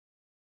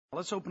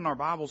Let's open our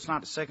Bibles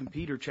tonight to 2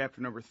 Peter chapter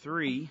number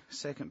 3.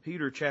 2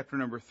 Peter chapter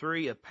number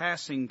 3, a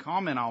passing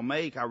comment I'll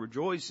make. I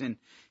rejoice in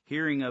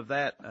hearing of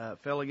that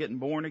fella getting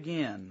born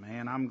again.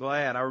 Man, I'm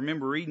glad. I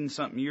remember reading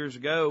something years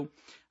ago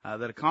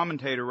that a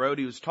commentator wrote.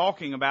 He was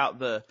talking about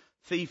the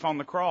thief on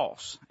the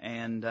cross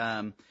and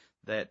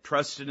that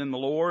trusted in the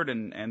Lord,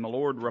 and the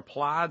Lord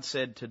replied,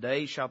 said,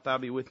 "Today shalt thou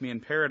be with me in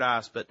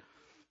paradise." But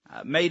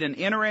made an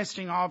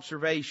interesting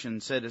observation,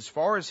 said as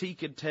far as he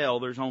could tell,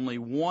 there's only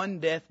one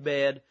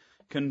deathbed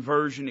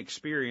conversion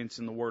experience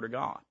in the Word of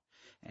God.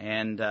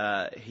 And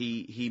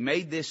he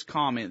made this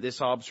comment,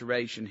 this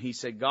observation. He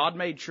said, God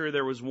made sure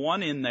there was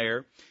one in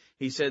there.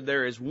 He said,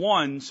 there is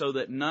one so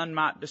that none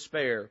might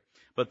despair,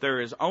 but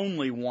there is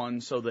only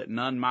one so that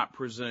none might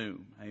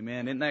presume.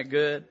 Amen. Isn't that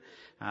good?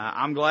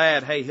 I'm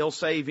glad, hey, He'll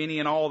save any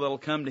and all that'll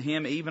come to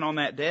Him, even on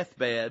that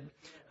deathbed.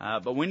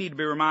 But we need to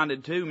be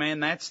reminded too,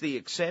 man, that's the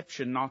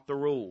exception, not the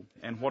rule.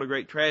 And what a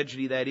great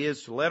tragedy that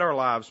is to let our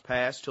lives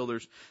pass till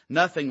there's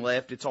nothing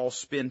left. It's all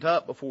spent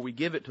up before we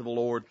give it to the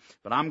Lord.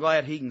 But I'm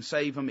glad He can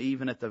save them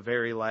even at the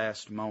very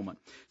last moment.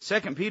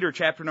 2 Peter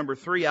chapter number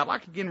 3, I'd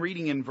like to begin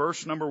reading in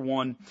verse number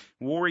 1.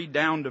 We'll read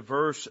down to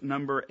verse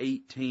number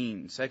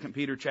 18. 2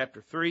 Peter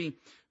chapter 3,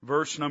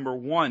 verse number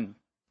 1.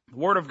 The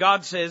Word of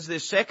God says,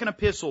 "This second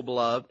epistle,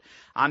 beloved,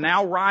 I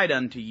now write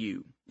unto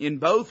you, in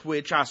both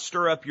which I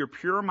stir up your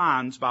pure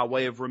minds by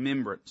way of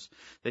remembrance,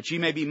 that ye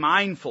may be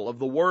mindful of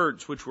the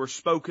words which were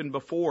spoken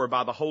before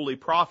by the holy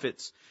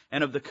prophets,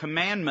 and of the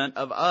commandment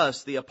of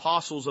us, the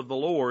apostles of the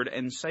Lord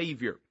and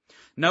Savior.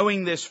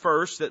 Knowing this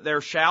first, that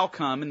there shall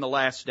come in the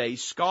last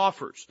days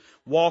scoffers,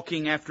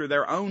 walking after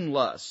their own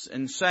lusts,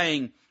 and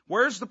saying,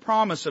 Where's the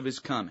promise of His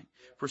coming?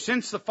 For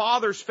since the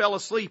fathers fell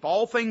asleep,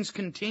 all things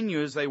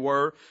continue as they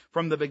were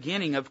from the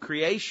beginning of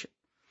creation.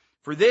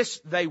 For this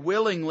they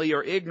willingly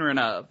are ignorant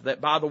of,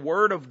 that by the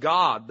word of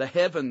God the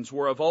heavens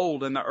were of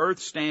old, and the earth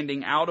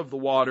standing out of the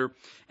water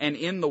and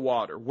in the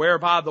water,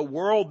 whereby the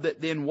world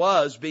that then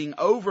was, being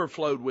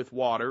overflowed with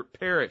water,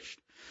 perished.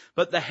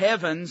 But the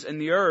heavens and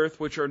the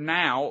earth, which are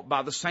now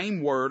by the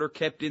same word, are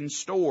kept in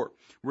store,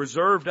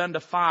 reserved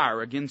unto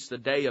fire against the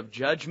day of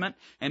judgment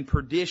and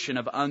perdition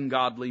of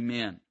ungodly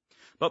men.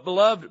 But,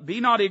 beloved, be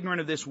not ignorant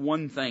of this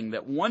one thing,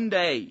 that one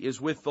day is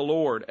with the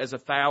Lord as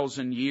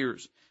 1,000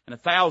 years, and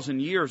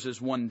 1,000 years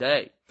is one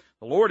day.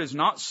 The Lord is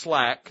not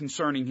slack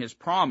concerning His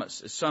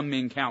promise, as some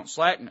men count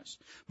slackness,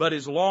 but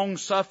is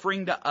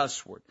long-suffering to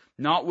usward,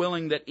 not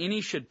willing that any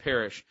should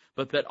perish,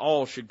 but that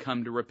all should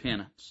come to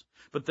repentance.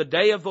 But the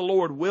day of the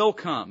Lord will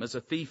come as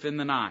a thief in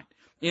the night,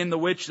 in the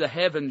which the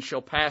heavens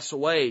shall pass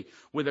away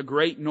with a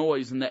great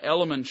noise, and the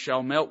elements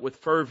shall melt with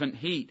fervent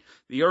heat.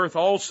 The earth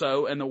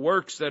also and the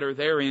works that are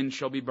therein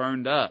shall be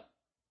burned up.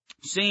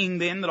 Seeing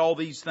then that all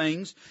these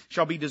things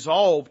shall be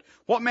dissolved,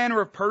 what manner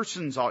of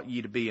persons ought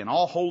ye to be in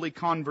all holy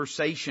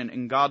conversation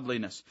and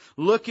godliness,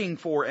 looking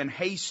for and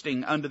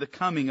hasting unto the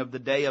coming of the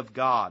day of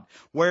God,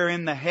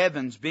 wherein the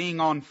heavens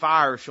being on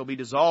fire shall be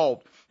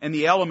dissolved, and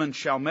the elements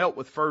shall melt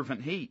with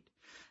fervent heat?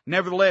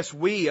 Nevertheless,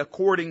 we,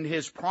 according to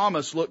His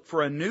promise, look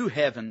for new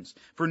heavens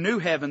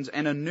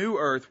and a new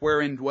earth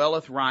wherein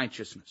dwelleth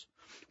righteousness.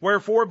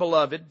 Wherefore,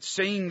 beloved,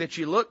 seeing that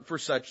ye look for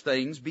such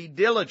things, be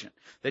diligent,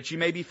 that ye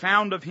may be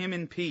found of Him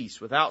in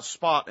peace, without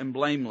spot and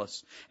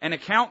blameless, and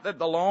account that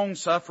the long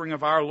suffering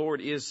of our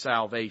Lord is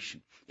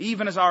salvation.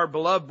 Even as our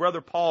beloved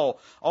brother Paul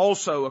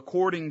also,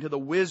 according to the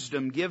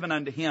wisdom given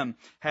unto him,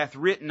 hath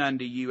written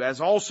unto you, as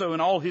also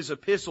in all his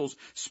epistles,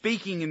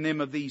 speaking in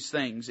them of these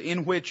things,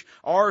 in which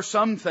are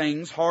some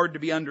things hard to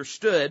be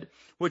understood,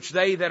 which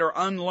they that are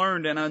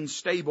unlearned and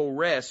unstable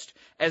wrest,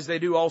 as they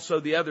do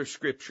also the other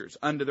scriptures,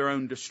 unto their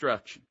own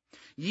destruction.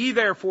 Ye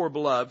therefore,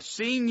 beloved,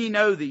 seeing ye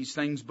know these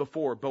things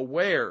before,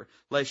 beware,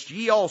 lest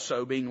ye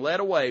also, being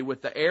led away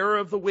with the error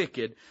of the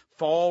wicked,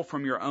 fall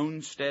from your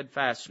own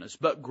steadfastness,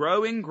 but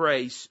grow in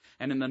grace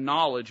and in the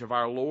knowledge of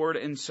our Lord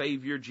and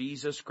Savior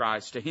Jesus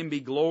Christ. To Him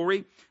be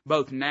glory,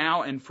 both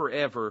now and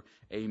forever.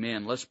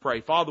 Amen. Let's pray.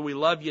 Father, we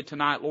love You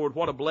tonight, Lord.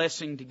 What a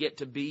blessing to get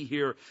to be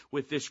here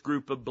with this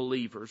group of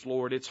believers,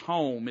 Lord. It's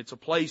home. It's a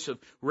place of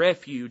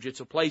refuge. It's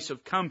a place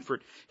of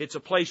comfort. It's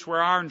a place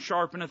where iron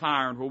sharpeneth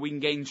iron, where we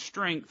can gain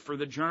strength for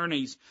the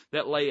journeys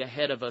that lay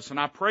ahead of us. And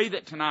I pray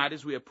that tonight,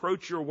 as we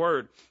approach Your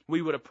Word,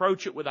 we would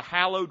approach it with a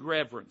hallowed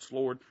reverence,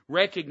 Lord,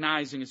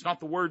 recognizing it's not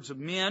the words of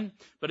men,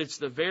 but it's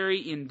the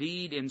very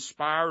indeed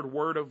inspired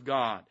Word of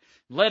God.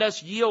 Let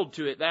us yield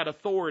to it, that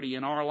authority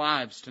in our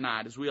lives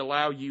tonight, as we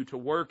allow You to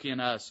work in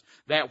us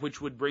that which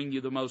would bring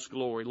You the most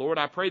glory. Lord,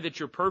 I pray that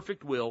Your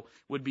perfect will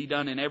would be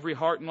done in every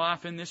heart and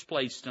life in this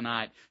place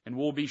tonight, and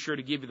we'll be sure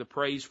to give You the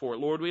praise for it.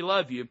 Lord, we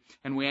love You,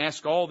 and we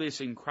ask all this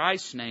in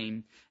Christ's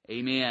name.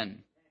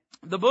 Amen.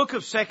 The book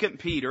of 2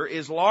 Peter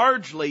is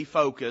largely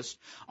focused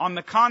on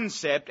the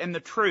concept and the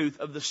truth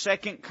of the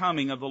second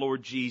coming of the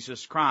Lord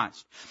Jesus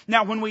Christ.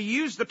 Now, when we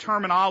use the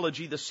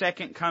terminology, the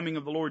second coming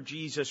of the Lord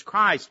Jesus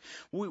Christ,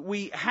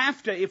 we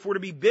have to, if we're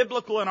to be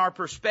biblical in our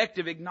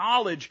perspective,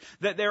 acknowledge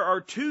that there are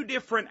two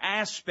different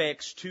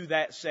aspects to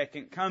that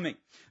second coming.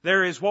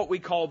 There is what we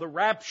call the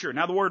rapture.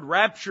 Now, the word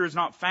rapture is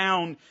not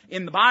found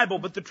in the Bible,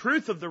 but the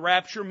truth of the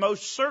rapture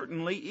most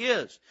certainly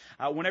is.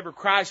 Whenever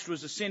Christ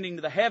was ascending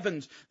to the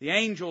heavens, the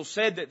angels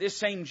said that this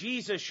same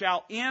Jesus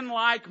shall in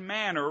like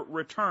manner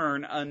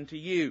return unto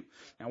you.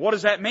 Now, what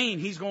does that mean?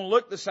 He's going to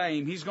look the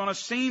same. He's going to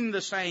seem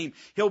the same.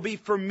 He'll be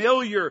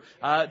familiar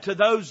to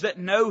those that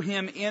know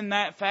Him in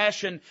that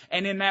fashion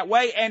and in that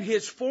way. And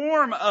His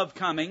form of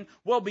coming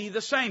will be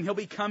the same. He'll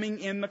be coming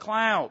in the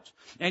clouds.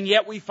 And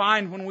yet we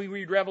find when we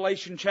read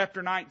Revelation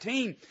chapter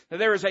 19 that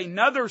there is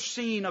another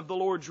scene of the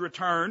Lord's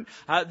return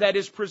that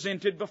is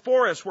presented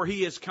before us, where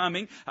He is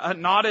coming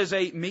not as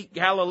a meek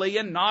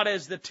Galilean, not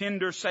as the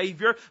tender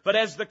Savior, but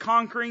as the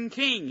conquering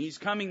King. He's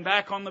coming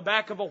back on the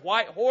back of a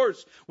white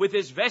horse with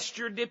His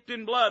vesture dipped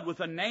in blood, with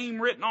a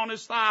name written on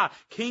His thigh,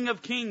 King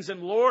of Kings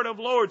and Lord of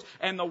Lords,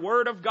 and the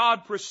Word of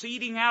God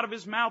proceeding out of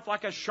His mouth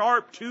like a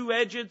sharp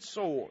two-edged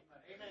sword.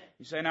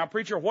 You say, now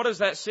preacher, what does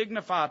that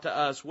signify to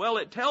us? Well,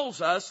 it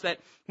tells us that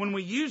when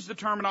we use the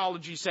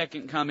terminology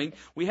second coming,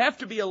 we have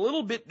to be a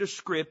little bit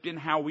descriptive in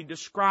how we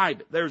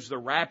describe it. There's the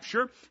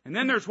rapture, and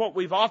then there's what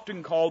we've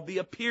often called the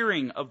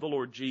appearing of the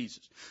Lord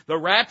Jesus. The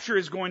rapture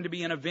is going to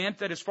be an event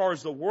that, as far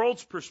as the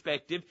world's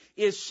perspective,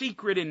 is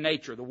secret in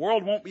nature. The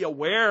world won't be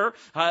aware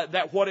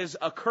that what has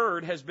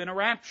occurred has been a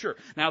rapture.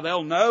 Now,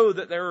 they'll know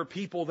that there are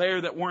people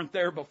there that weren't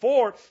there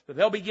before, but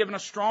they'll be given a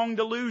strong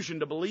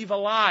delusion to believe a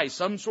lie,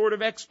 some sort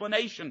of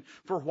explanation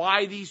for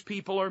why these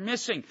people are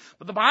missing.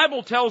 But the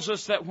Bible tells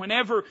us that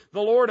whenever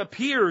the Lord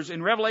appears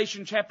in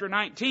Revelation chapter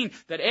 19,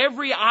 that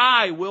every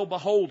eye will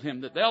behold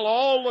Him, that they'll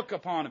all look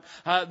upon Him.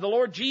 The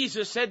Lord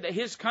Jesus said that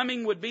His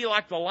coming would be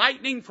like the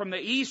lightning from the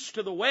east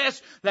to the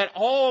west, that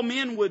all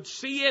men would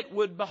see it,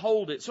 would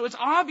behold it. So it's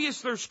obvious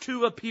there's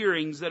two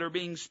appearings that are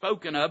being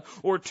spoken of,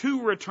 or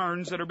two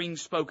returns that are being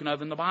spoken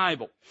of in the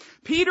Bible.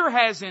 Peter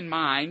has in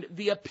mind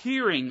the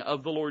appearing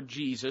of the Lord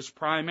Jesus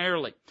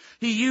primarily.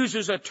 He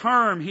uses a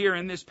term here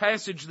in this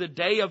passage, the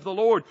day of the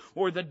Lord,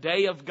 or the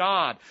day of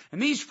God.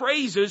 And these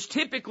phrases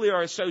typically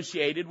are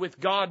associated with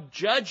God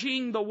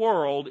judging the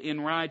world in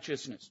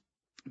righteousness.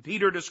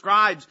 Peter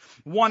describes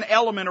one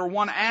element or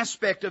one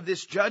aspect of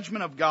this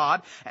judgment of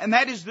God, and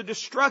that is the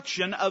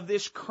destruction of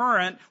this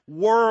current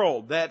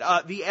world,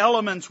 that the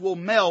elements will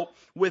melt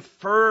with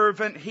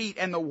fervent heat,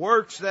 and the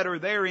works that are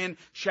therein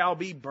shall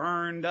be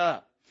burned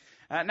up.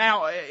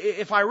 Now,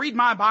 if I read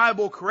my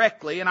Bible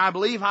correctly, and I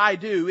believe I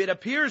do, it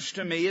appears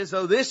to me as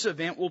though this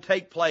event will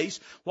take place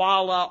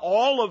while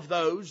all of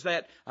those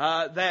that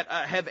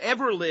have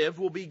ever lived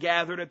will be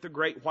gathered at the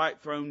great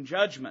white throne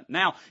judgment.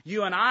 Now,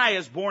 you and I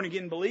as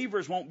born-again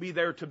believers won't be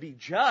there to be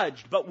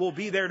judged, but we'll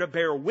be there to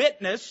bear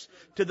witness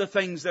to the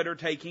things that are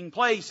taking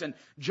place. And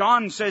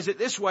John says it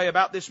this way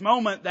about this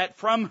moment, that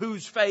from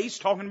whose face,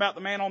 talking about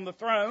the man on the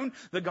throne,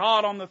 the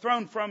God on the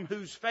throne, from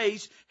whose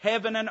face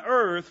heaven and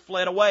earth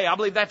fled away. I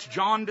believe that's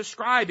John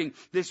describing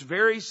this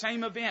very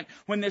same event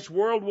when this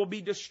world will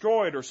be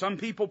destroyed, or some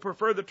people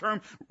prefer the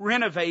term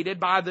renovated,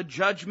 by the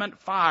judgment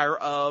fire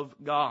of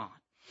God.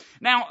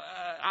 Now,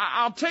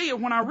 I'll tell you,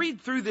 when I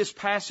read through this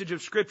passage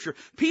of Scripture,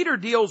 Peter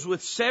deals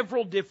with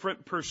several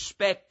different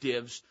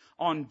perspectives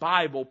on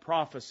Bible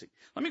prophecy.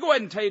 Let me go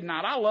ahead and tell you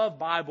tonight, I love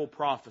Bible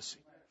prophecy.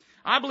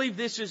 I believe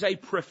this is a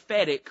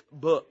prophetic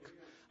book.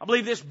 I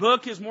believe this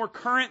book is more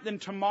current than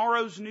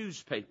tomorrow's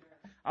newspaper.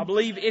 I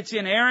believe its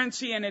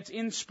inerrancy and its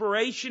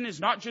inspiration is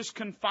not just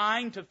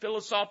confined to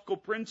philosophical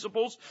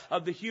principles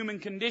of the human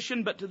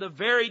condition, but to the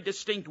very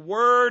distinct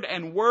word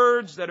and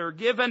words that are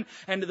given,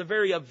 and to the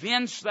very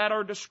events that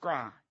are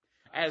described.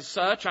 As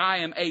such,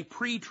 I am a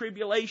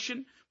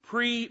pre-tribulation,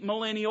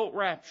 pre-millennial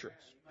rapturist.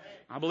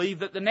 I believe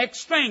that the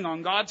next thing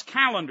on God's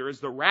calendar is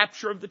the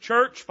rapture of the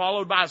church,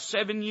 followed by a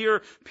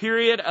 7-year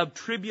period of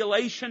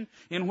tribulation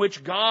in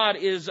which God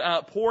is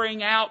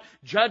pouring out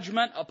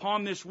judgment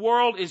upon this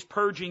world, is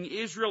purging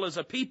Israel as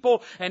a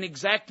people and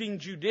exacting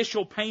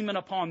judicial payment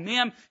upon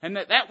them, and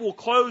that will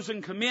close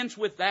and commence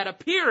with that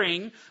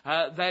appearing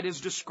that is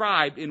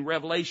described in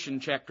Revelation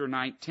chapter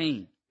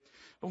 19.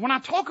 But when I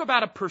talk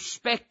about a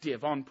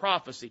perspective on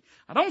prophecy,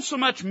 I don't so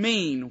much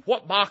mean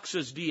what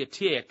boxes do you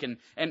tick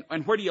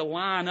and where do you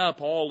line up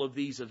all of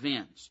these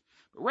events.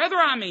 But rather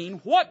I mean,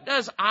 what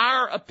does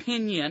our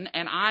opinion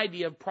and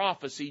idea of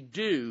prophecy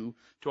do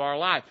to our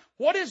life?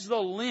 What is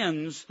the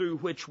lens through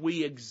which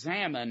we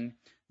examine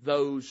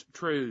those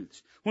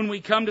truths? When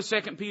we come to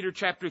 2 Peter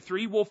chapter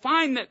 3, we'll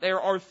find that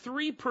there are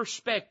three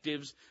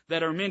perspectives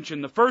that are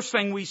mentioned. The first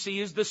thing we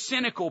see is the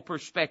cynical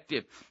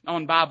perspective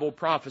on Bible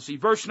prophecy.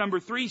 Verse number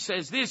 3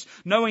 says this,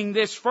 knowing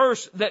this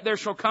first, that there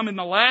shall come in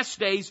the last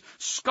days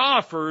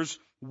scoffers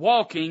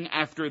walking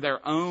after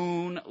their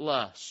own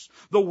lusts.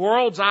 The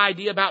world's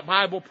idea about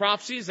Bible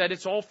prophecy is that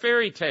it's all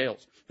fairy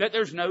tales. that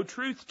there's no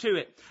truth to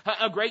it.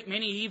 A great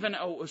many even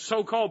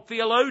so-called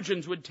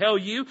theologians would tell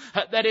you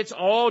that it's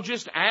all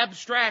just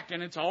abstract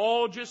and it's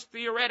all just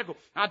theoretical.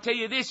 I'll tell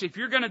you this, if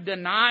you're going to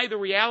deny the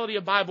reality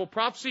of Bible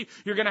prophecy,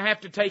 you're going to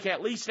have to take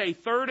at least a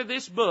third of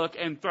this book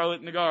and throw it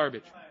in the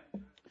garbage.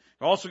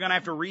 You're also going to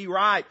have to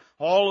rewrite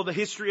all of the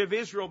history of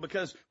Israel,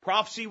 because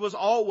prophecy was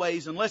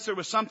always, unless there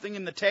was something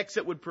in the text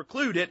that would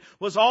preclude it,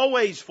 was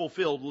always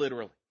fulfilled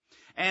literally.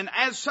 And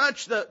as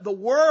such, the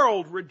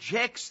world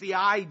rejects the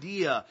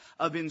idea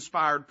of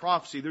inspired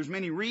prophecy. There's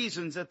many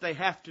reasons that they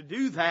have to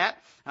do that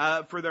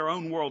for their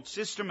own world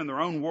system and their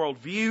own world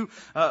view.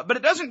 But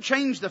it doesn't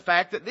change the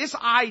fact that this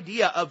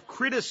idea of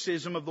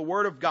criticism of the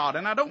Word of God,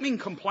 and I don't mean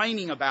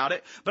complaining about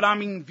it, but I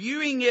mean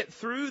viewing it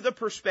through the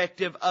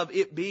perspective of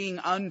it being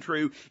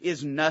untrue,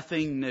 is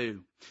nothing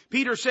new.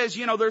 Peter says,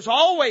 there's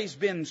always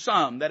been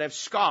some that have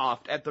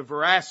scoffed at the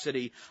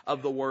veracity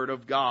of the Word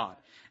of God.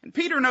 And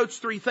Peter notes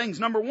three things.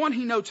 Number one,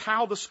 he notes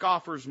how the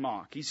scoffers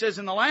mock. He says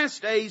in the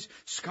last days,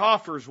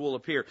 scoffers will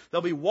appear.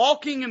 They'll be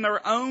walking in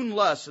their own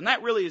lusts. And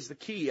that really is the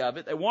key of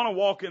it. They want to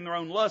walk in their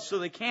own lusts, so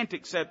they can't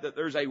accept that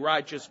there's a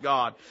righteous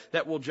God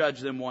that will judge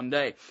them one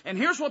day. And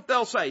here's what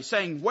they'll say,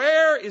 saying,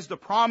 where is the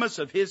promise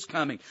of His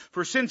coming?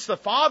 For since the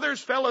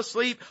fathers fell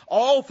asleep,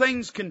 all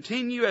things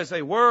continue as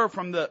they were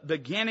from the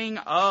beginning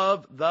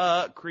of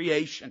the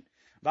creation.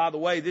 By the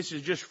way, this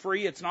is just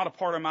free. It's not a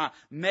part of my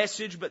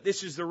message, but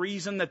this is the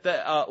reason that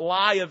the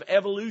lie of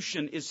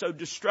evolution is so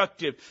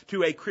destructive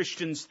to a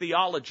Christian's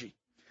theology.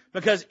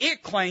 Because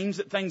it claims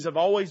that things have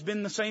always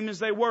been the same as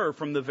they were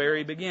from the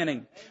very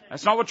beginning.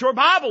 That's not what your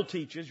Bible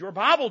teaches. Your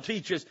Bible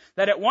teaches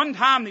that at one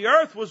time the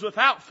earth was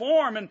without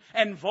form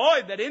and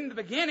void, that in the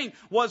beginning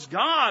was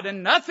God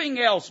and nothing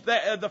else.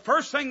 The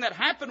first thing that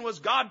happened was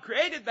God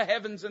created the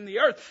heavens and the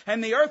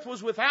earth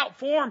was without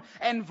form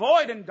and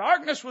void, and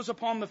darkness was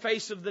upon the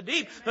face of the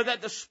deep, but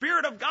that the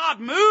Spirit of God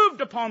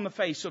moved upon the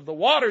face of the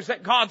waters,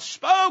 that God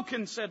spoke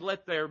and said,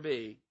 let there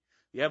be.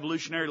 The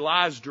evolutionary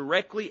lie is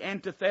directly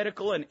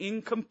antithetical and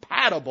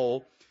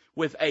incompatible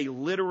with a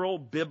literal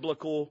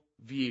biblical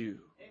view.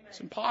 It's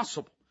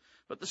impossible.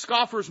 But the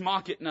scoffers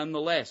mock it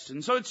nonetheless.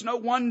 And so it's no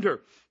wonder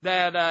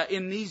that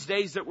in these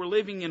days that we're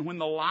living in, when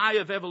the lie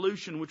of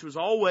evolution, which was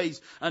always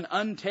an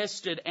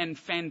untested and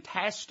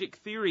fantastic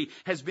theory,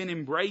 has been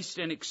embraced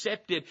and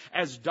accepted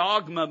as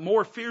dogma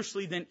more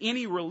fiercely than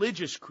any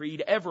religious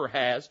creed ever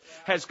has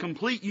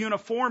complete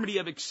uniformity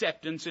of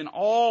acceptance in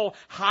all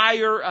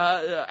higher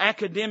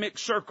academic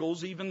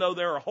circles, even though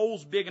there are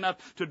holes big enough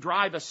to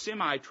drive a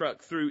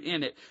semi-truck through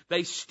in it.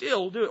 They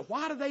still do it.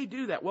 Why do they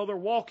do that? Well, they're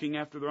walking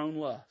after their own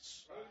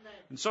lusts.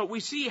 And so we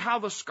see how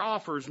the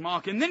scoffers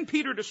mock. And then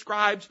Peter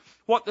describes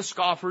what the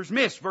scoffers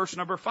miss. Verse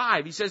number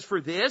 5, he says,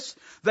 for this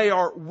they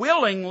are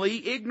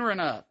willingly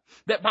ignorant of,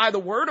 that by the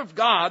word of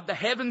God the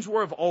heavens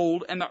were of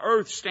old, and the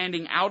earth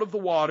standing out of the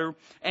water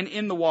and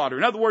in the water.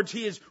 In other words,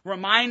 he is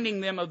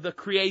reminding them of the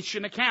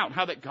creation account,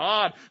 how that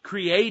God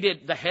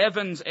created the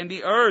heavens and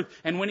the earth,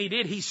 and when He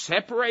did, He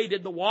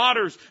separated the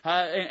waters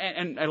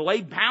and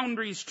laid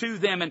boundaries to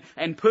them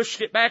and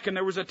pushed it back, and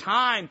there was a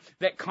time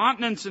that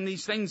continents and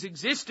these things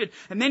existed.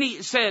 And then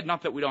He said,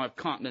 not that we don't have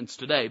continents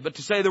today, but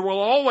to say there will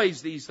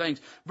always these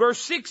things. Verse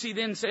 6, he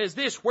then says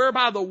this,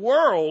 whereby the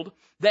world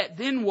that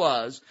then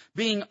was,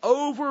 being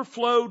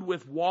overflowed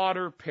with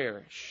water,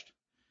 perished.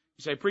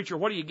 You say, preacher,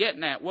 what are you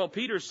getting at? Well,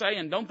 Peter's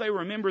saying, don't they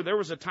remember there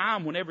was a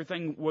time when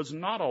everything was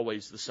not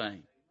always the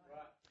same?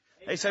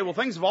 They say, well,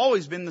 things have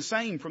always been the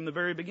same from the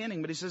very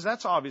beginning. But he says,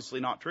 that's obviously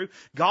not true.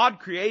 God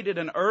created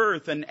an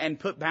earth and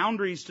put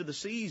boundaries to the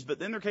seas, but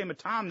then there came a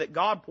time that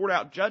God poured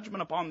out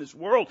judgment upon this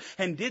world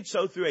and did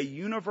so through a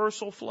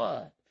universal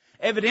flood.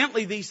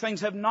 Evidently, these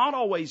things have not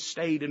always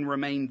stayed and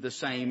remained the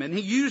same. And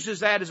he uses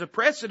that as a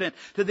precedent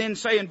to then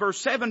say in verse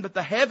 7, but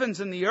the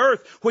heavens and the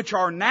earth, which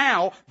are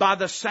now by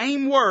the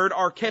same word,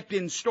 are kept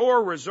in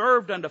store,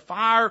 reserved unto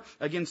fire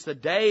against the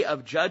day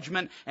of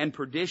judgment and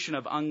perdition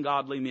of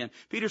ungodly men.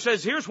 Peter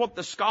says, here's what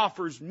the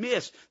scoffers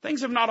miss.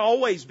 Things have not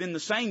always been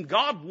the same.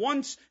 God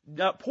once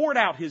poured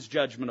out His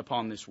judgment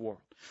upon this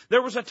world.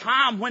 There was a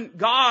time when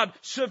God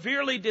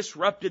severely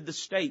disrupted the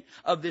state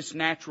of this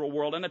natural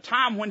world, and a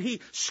time when He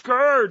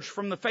scourged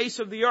from the face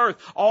of the earth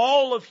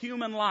all of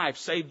human life,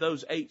 save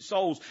those 8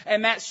 souls.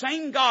 And that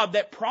same God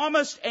that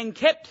promised and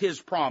kept His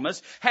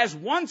promise has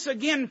once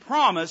again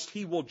promised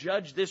He will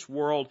judge this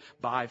world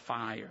by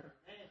fire.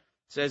 It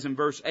says in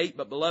verse 8,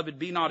 but beloved,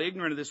 be not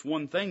ignorant of this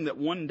one thing, that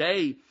one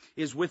day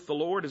is with the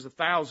Lord as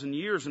 1,000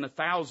 years, and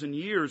 1,000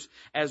 years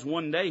as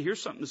one day.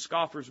 Here's something the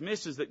scoffers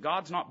miss, is that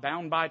God's not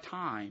bound by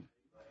time.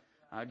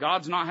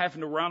 God's not having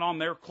to run on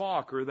their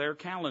clock or their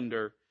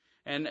calendar.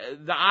 And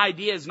the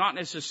idea is not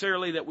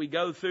necessarily that we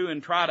go through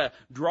and try to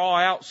draw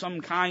out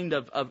some kind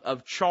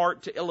of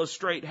chart to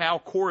illustrate how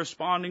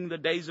corresponding the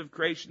days of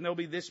creation, there'll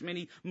be this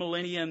many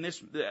millennia and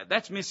this.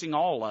 That's missing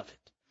all of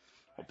it.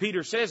 What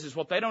Peter says is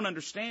what they don't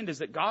understand is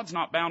that God's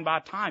not bound by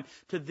time.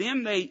 To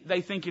them,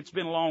 they think it's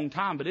been a long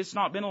time, but it's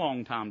not been a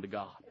long time to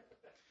God.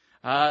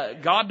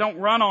 God don't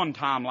run on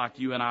time like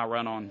you and I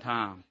run on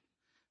time.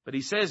 But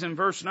he says in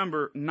verse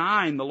number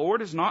 9, the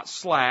Lord is not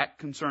slack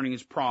concerning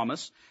His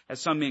promise,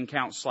 as some men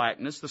count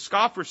slackness. The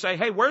scoffers say,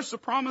 hey, where's the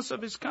promise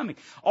of His coming?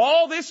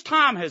 All this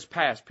time has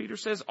passed. Peter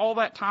says all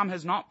that time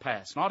has not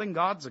passed, not in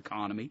God's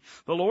economy.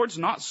 The Lord's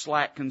not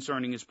slack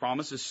concerning His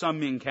promise, as some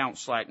men count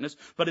slackness,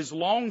 but is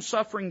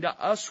long-suffering to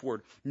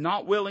usward,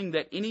 not willing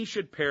that any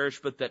should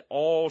perish, but that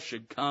all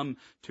should come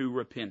to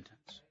repentance.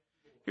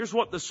 Here's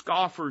what the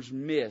scoffers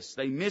miss.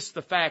 They miss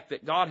the fact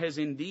that God has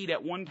indeed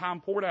at one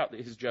time poured out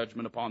His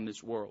judgment upon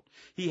this world.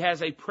 He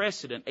has a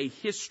precedent, a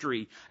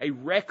history, a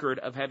record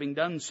of having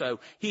done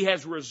so. He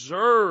has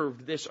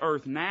reserved this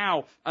earth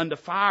now unto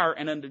fire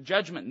and unto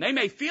judgment. And they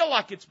may feel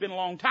like it's been a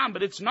long time,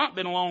 but it's not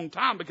been a long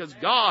time because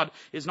God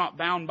is not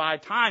bound by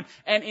time.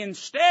 And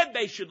instead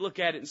they should look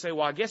at it and say,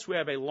 well, I guess we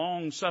have a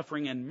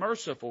long-suffering and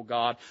merciful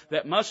God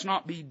that must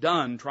not be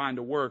done trying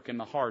to work in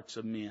the hearts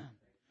of men.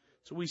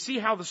 So we see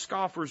how the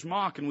scoffers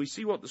mock, and we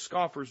see what the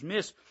scoffers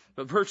miss.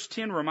 But verse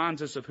 10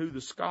 reminds us of who the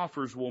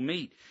scoffers will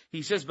meet.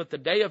 He says, but the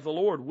day of the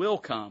Lord will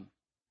come.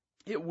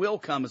 It will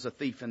come as a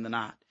thief in the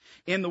night,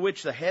 in the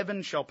which the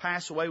heavens shall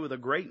pass away with a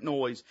great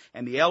noise,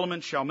 and the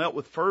elements shall melt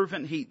with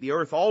fervent heat. The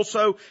earth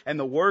also and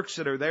the works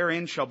that are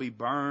therein shall be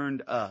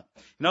burned up.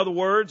 In other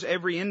words,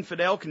 every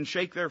infidel can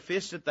shake their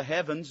fist at the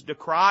heavens,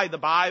 decry the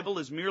Bible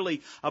as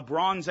merely a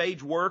Bronze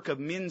Age work of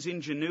men's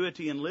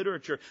ingenuity and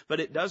literature, but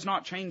it does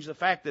not change the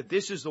fact that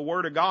this is the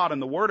Word of God,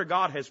 and the Word of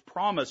God has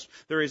promised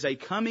there is a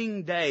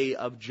coming day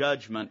of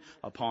judgment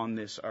upon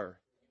this earth.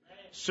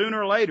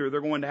 Sooner or later,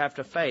 they're going to have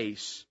to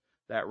face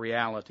that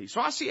reality. So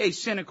I see a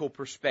cynical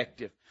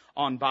perspective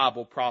on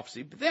Bible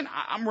prophecy. But then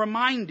I'm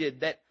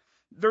reminded that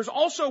there's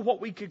also what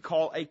we could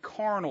call a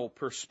carnal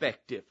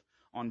perspective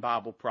on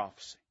Bible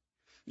prophecy.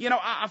 You know,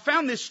 I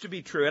found this to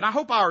be true, and I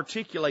hope I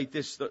articulate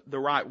this the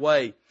right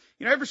way.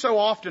 You know, every so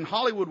often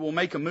Hollywood will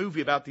make a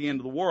movie about the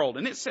end of the world,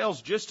 and it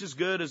sells just as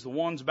good as the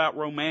ones about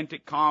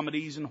romantic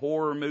comedies and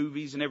horror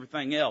movies and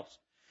everything else.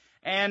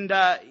 And,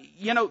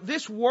 you know,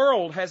 this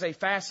world has a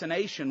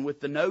fascination with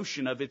the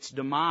notion of its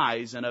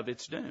demise and of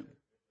its doom.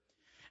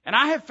 And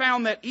I have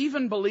found that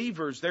even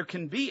believers, there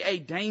can be a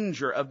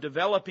danger of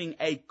developing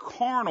a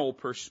carnal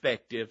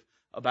perspective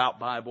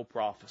about Bible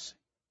prophecy.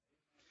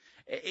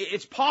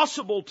 It's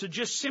possible to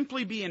just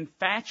simply be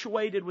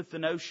infatuated with the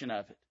notion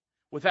of it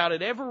without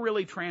it ever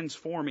really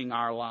transforming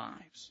our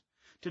lives.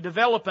 To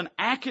develop an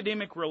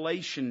academic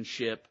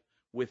relationship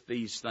with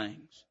these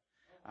things.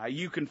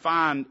 You can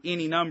find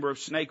any number of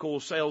snake oil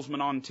salesmen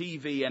on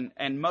TV,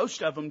 and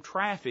most of them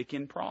traffic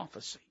in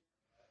prophecy.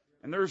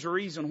 And there's a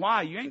reason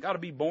why. You ain't got to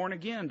be born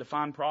again to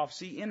find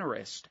prophecy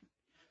interesting.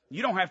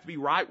 You don't have to be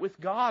right with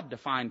God to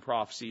find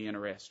prophecy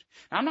interesting.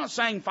 Now, I'm not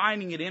saying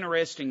finding it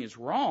interesting is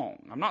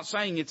wrong. I'm not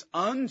saying it's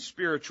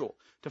unspiritual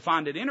to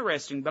find it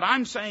interesting, but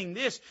I'm saying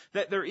this,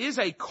 that there is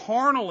a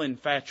carnal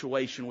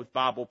infatuation with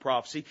Bible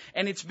prophecy,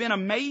 and it's been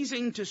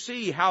amazing to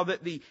see how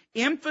that the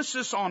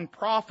emphasis on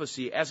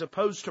prophecy as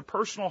opposed to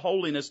personal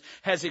holiness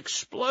has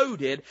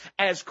exploded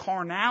as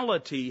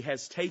carnality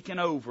has taken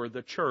over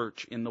the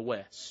church in the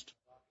West.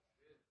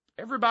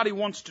 Everybody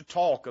wants to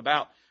talk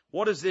about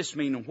what does this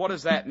mean and what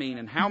does that mean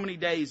and how many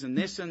days and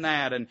this and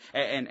that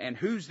and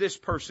who's this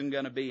person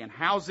going to be and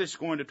how's this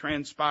going to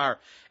transpire.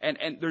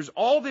 And there's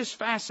all this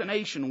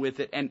fascination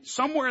with it, and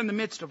somewhere in the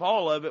midst of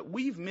all of it,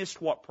 we've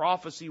missed what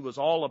prophecy was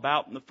all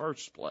about in the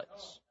first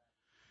place.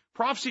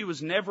 Prophecy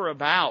was never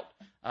about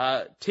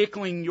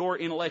tickling your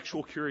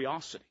intellectual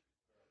curiosity.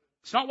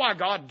 It's not why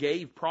God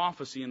gave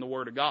prophecy in the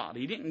Word of God.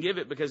 He didn't give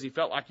it because He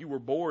felt like you were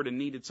bored and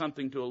needed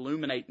something to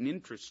illuminate and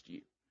interest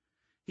you.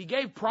 He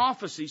gave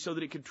prophecy so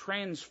that it could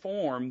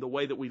transform the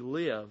way that we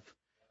live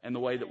and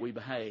the way that we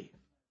behave.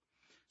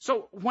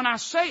 So when I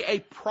say a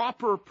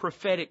proper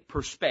prophetic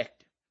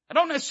perspective, I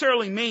don't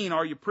necessarily mean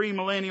are you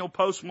premillennial,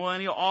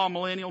 postmillennial,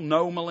 all-millennial,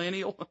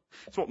 no-millennial.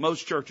 That's what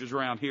most churches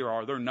around here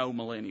are. They're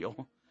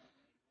no-millennial.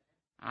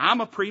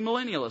 I'm a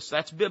premillennialist.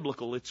 That's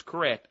biblical. It's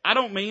correct. I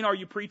don't mean are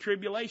you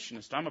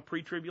pre-tribulationist. I'm a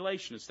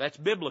pre-tribulationist. That's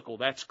biblical.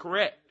 That's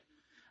correct.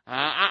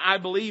 I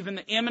believe in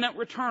the imminent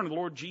return of the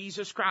Lord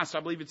Jesus Christ. I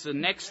believe it's the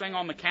next thing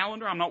on the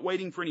calendar. I'm not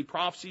waiting for any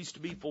prophecies to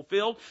be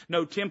fulfilled,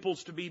 no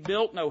temples to be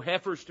built, no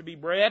heifers to be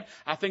bred.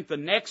 I think the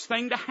next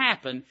thing to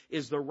happen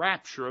is the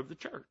rapture of the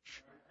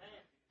church.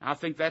 I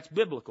think that's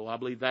biblical. I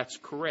believe that's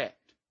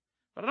correct.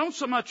 But I don't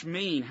so much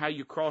mean how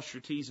you cross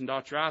your T's and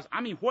dot your I's. I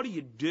mean, what do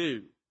you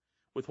do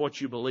with what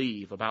you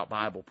believe about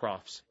Bible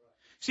prophecy?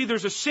 See,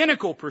 there's a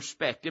cynical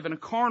perspective and a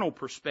carnal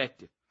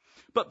perspective.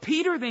 But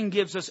Peter then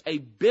gives us a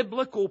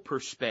biblical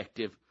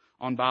perspective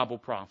on Bible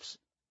prophecy.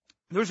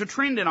 There's a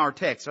trend in our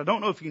text. I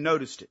don't know if you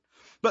noticed it.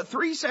 But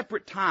 3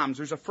 separate times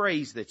there's a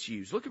phrase that's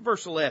used. Look at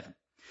verse 11.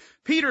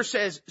 Peter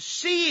says,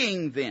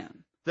 seeing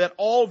then that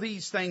all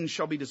these things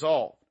shall be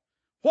dissolved,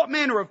 what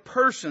manner of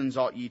persons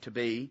ought ye to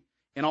be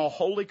in all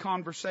holy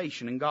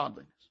conversation and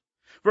godliness?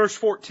 Verse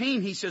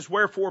 14, he says,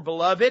 wherefore,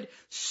 beloved,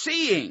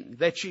 seeing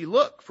that ye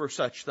look for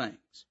such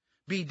things,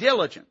 be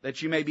diligent that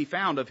ye may be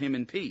found of him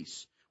in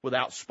peace,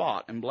 without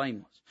spot and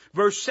blameless.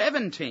 Verse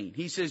 17,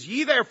 he says,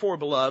 ye therefore,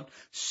 beloved,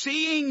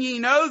 seeing ye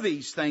know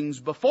these things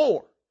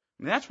before,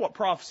 I mean, that's what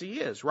prophecy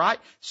is, right?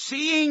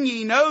 Seeing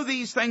ye know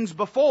these things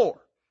before,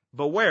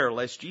 beware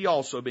lest ye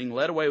also, being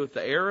led away with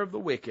the error of the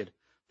wicked,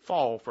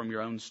 fall from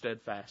your own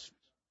steadfastness.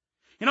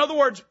 In other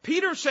words,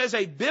 Peter says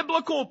a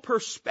biblical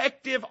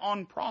perspective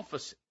on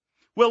prophecy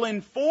will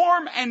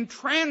inform and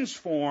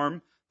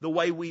transform the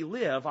way we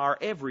live our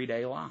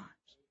everyday lives.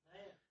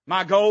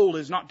 My goal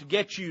is not to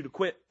get you to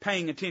quit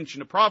paying attention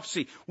to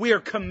prophecy. We are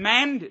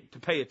commanded to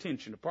pay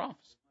attention to prophecy.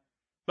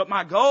 But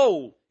my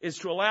goal is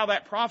to allow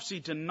that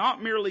prophecy to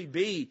not merely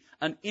be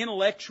an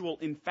intellectual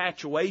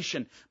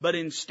infatuation, but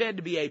instead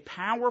to be a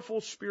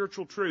powerful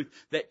spiritual truth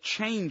that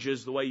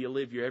changes the way you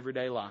live your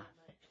everyday life.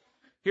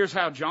 Here's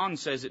how John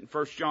says it in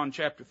 1 John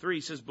chapter 3.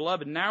 He says,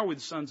 Beloved, now are we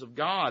the sons of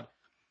God,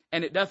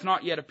 and it doth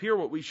not yet appear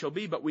what we shall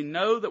be, but we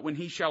know that when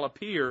he shall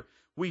appear,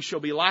 we shall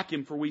be like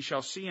him, for we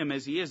shall see him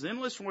as he is.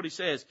 Then listen to what he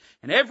says.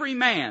 And every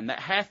man that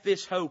hath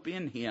this hope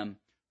in him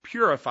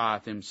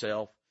purifieth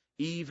himself,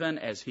 even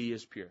as he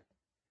is pure.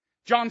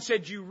 John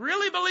said, you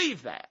really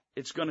believe that?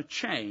 It's going to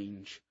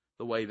change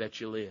the way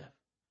that you live.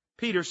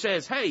 Peter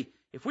says, hey,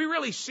 if we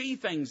really see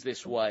things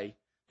this way,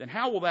 then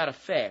how will that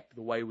affect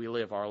the way we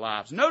live our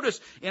lives? Notice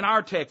in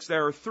our text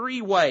there are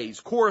three ways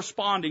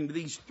corresponding to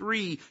these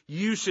three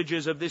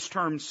usages of this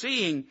term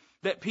seeing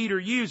that Peter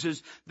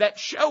uses that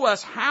show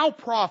us how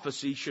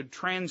prophecy should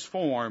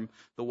transform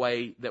the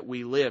way that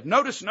we live.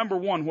 Notice number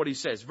one what he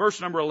says, verse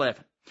number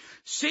 11.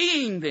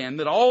 Seeing then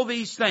that all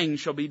these things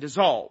shall be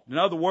dissolved. In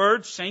other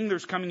words, seeing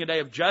there's coming a day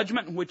of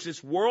judgment in which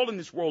this world and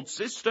this world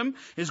system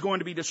is going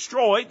to be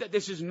destroyed, that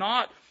this is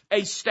not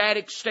a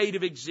static state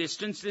of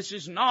existence. This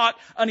is not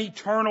an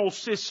eternal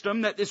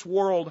system that this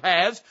world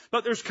has,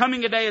 but there's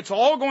coming a day it's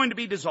all going to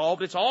be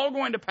dissolved. It's all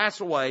going to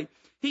pass away.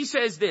 He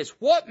says this,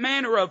 what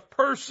manner of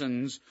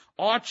persons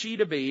ought ye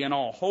to be in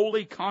all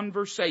holy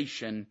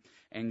conversation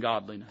and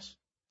godliness?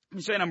 Let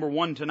me say number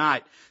one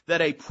tonight,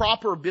 that a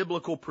proper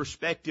biblical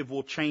perspective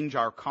will change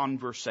our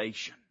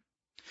conversation.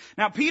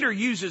 Now, Peter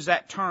uses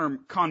that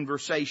term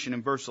conversation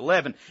in verse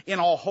 11, in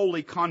all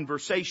holy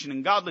conversation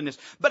and godliness,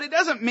 but it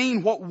doesn't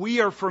mean what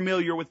we are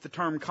familiar with the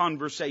term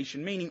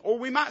conversation meaning, or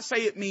we might say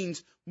it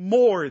means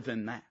more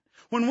than that.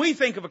 When we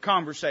think of a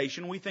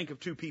conversation, we think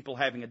of two people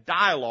having a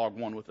dialogue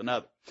one with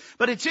another.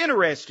 But it's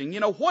interesting,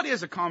 what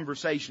is a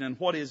conversation and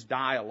what is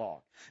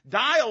dialogue?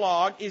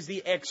 Dialogue is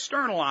the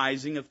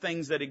externalizing of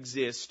things that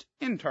exist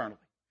internally.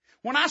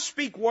 When I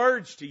speak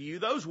words to you,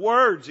 those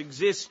words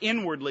exist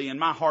inwardly in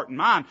my heart and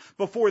mind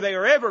before they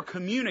are ever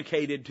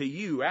communicated to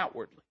you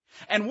outwardly.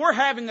 And we're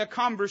having a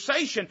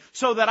conversation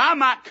so that I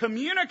might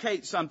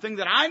communicate something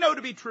that I know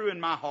to be true in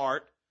my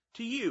heart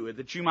to you,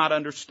 that you might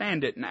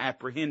understand it and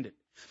apprehend it.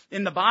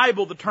 In the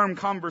Bible, the term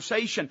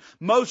conversation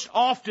most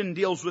often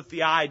deals with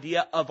the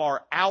idea of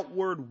our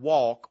outward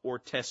walk or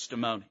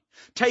testimony.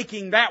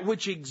 Taking that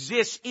which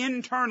exists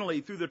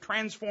internally through the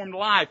transformed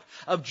life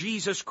of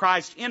Jesus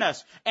Christ in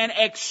us and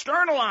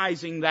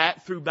externalizing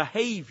that through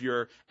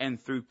behavior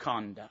and through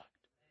conduct.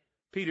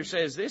 Peter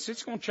says this,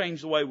 it's going to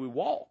change the way we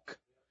walk.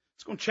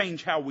 It's going to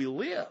change how we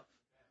live.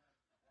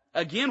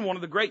 Again, one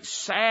of the great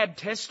sad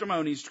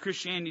testimonies to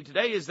Christianity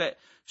today is that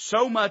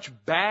so much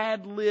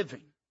bad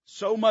living,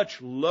 so much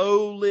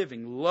low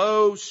living,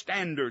 low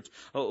standards,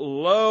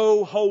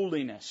 low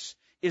holiness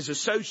is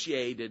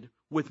associated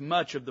with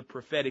much of the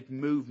prophetic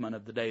movement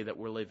of the day that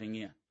we're living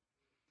in.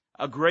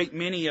 A great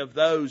many of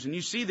those, and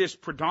you see this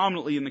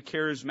predominantly in the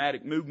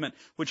charismatic movement,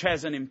 which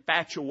has an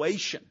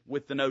infatuation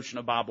with the notion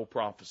of Bible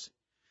prophecy.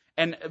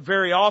 And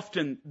very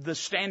often the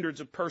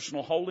standards of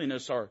personal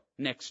holiness are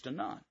next to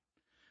none.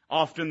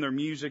 Often their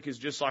music is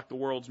just like the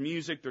world's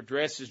music, their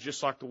dress is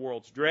just like the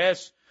world's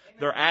dress.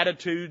 Their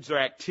attitudes,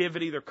 their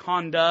activity, their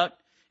conduct,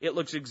 it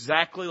looks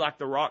exactly like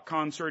the rock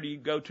concert you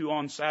go to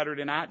on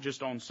Saturday night,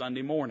 just on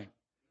Sunday morning.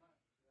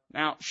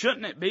 Now,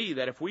 shouldn't it be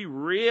that if we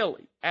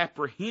really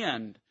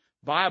apprehend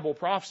Bible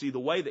prophecy the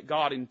way that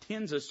God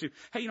intends us to,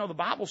 the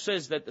Bible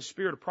says that the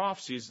spirit of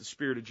prophecy is the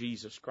spirit of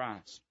Jesus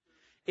Christ.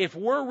 If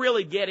we're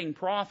really getting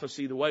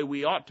prophecy the way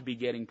we ought to be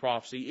getting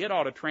prophecy, it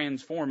ought to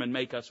transform and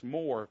make us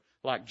more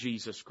like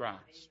Jesus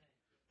Christ.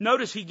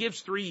 Notice he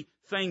gives three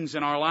things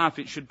in our life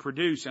it should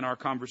produce in our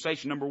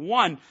conversation. Number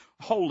one,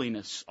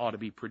 holiness ought to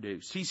be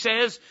produced. He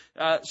says,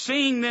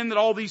 seeing then that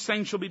all these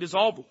things shall be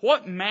dissolved,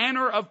 what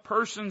manner of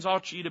persons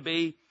ought ye to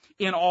be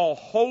in all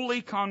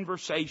holy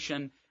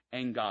conversation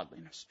and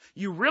godliness?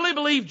 You really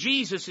believe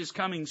Jesus is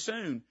coming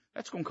soon,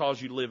 that's going to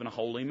cause you to live in a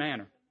holy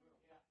manner.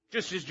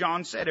 Just as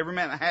John said, every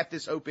man that hath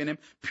this hope in him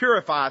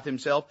purifieth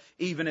himself,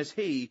 even as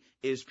he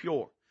is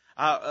pure.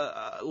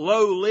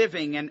 Low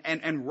living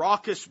and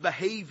raucous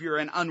behavior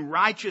and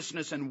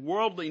unrighteousness and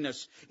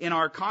worldliness in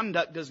our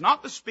conduct does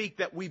not bespeak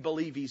that we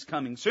believe he's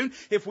coming soon.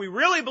 If we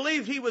really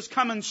believed he was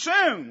coming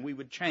soon, we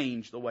would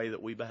change the way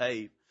that we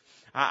behave.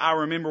 I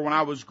remember when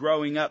I was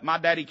growing up, my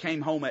daddy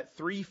came home at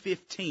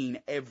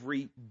 3:15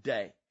 every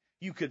day.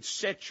 You could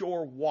set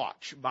your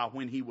watch by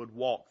when he would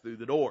walk through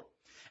the door.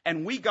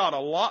 And we got a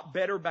lot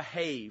better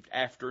behaved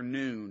after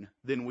noon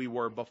than we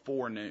were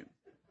before noon.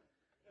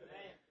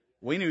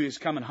 We knew he was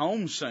coming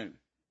home soon.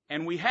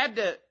 And we had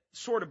to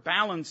sort of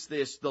balance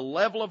this, the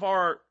level of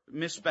our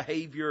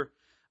misbehavior.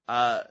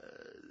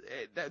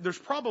 There's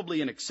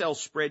probably an Excel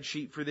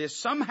spreadsheet for this,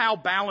 somehow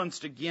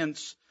balanced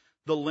against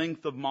the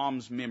length of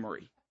Mom's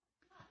memory.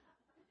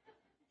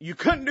 You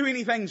couldn't do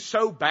anything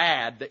so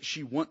bad that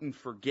she wouldn't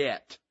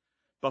forget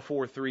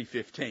before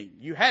 3:15.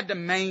 You had to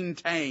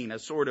maintain a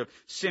sort of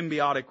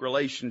symbiotic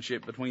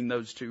relationship between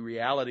those two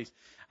realities.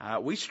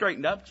 We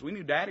straightened up because we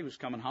knew Daddy was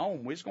coming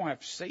home. We was going to have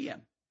to see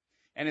him.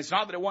 And it's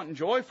not that it wasn't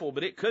joyful,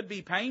 but it could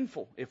be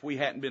painful if we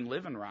hadn't been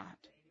living right.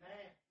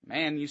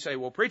 Man, you say,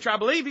 well, preacher, I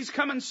believe he's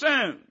coming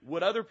soon.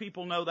 Would other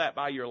people know that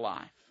by your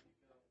life?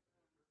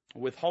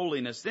 With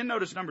holiness. Then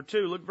notice number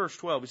 2, look at verse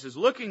 12. It says,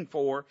 looking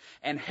for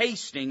and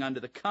hasting unto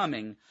the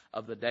coming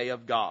of the day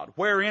of God,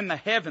 wherein the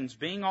heavens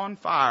being on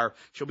fire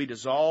shall be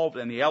dissolved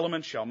and the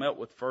elements shall melt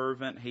with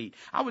fervent heat.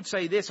 I would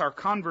say this, our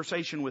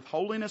conversation with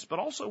holiness, but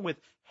also with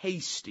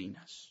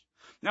hastiness.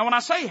 Now, when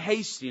I say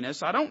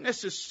hastiness, I don't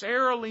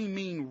necessarily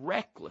mean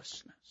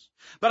recklessness.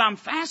 But I'm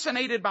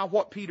fascinated by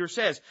what Peter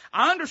says.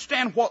 I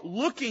understand what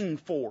looking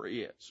for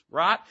is,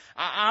 right?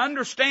 I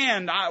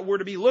understand we're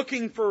to be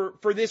looking for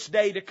this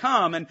day to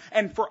come.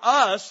 And for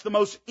us, the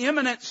most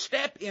imminent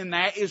step in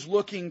that is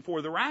looking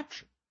for the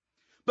rapture.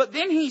 But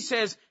then he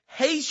says,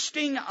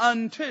 hasting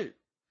unto.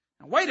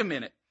 Now, wait a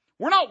minute.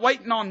 We're not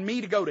waiting on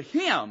me to go to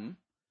him.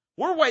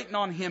 We're waiting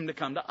on him to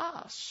come to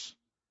us.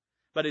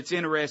 But it's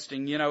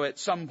interesting, at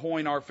some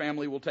point our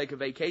family will take a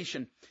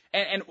vacation.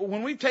 And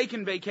when we've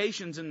taken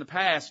vacations in the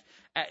past,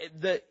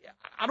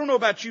 I don't know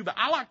about you, but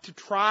I like to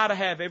try to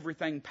have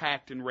everything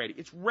packed and ready.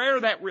 It's rare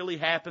that really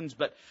happens,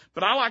 but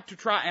I like to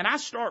try, and I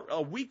start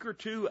a week or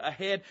two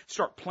ahead,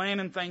 start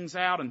planning things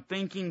out and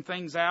thinking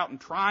things out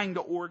and trying to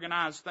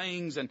organize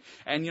things. And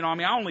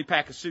I only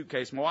pack a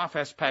suitcase. My wife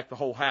has to pack the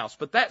whole house.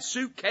 But that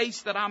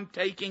suitcase that I'm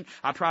taking,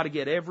 I try to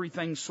get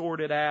everything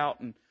sorted out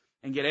and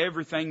get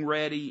everything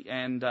ready.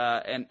 And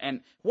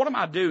what am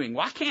I doing?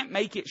 Well, I can't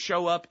make it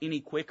show up any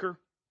quicker,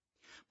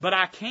 but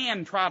I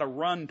can try to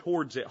run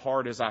towards it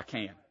hard as I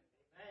can.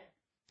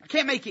 I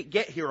can't make it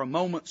get here a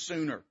moment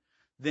sooner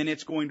than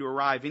it's going to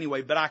arrive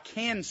anyway, but I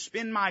can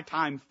spend my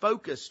time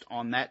focused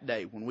on that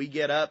day. When we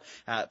get up,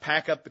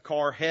 pack up the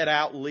car, head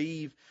out,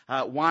 leave,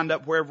 wind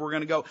up wherever we're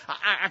going to go.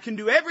 I can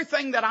do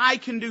everything that I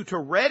can do to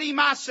ready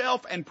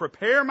myself and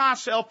prepare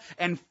myself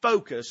and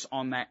focus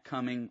on that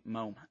coming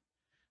moment.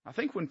 I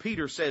think when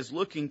Peter says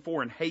looking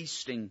for and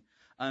hasting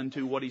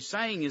unto, what he's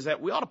saying is that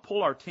we ought to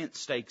pull our tent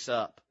stakes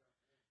up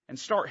and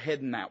start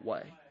heading that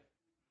way.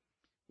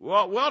 We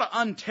ought to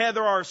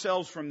untether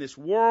ourselves from this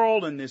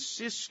world and this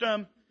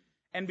system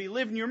and be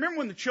living. You remember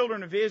when the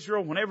children of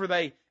Israel, whenever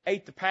they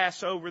ate the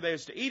Passover, they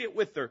was to eat it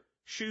with their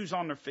shoes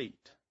on their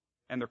feet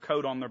and their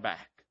coat on their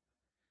back.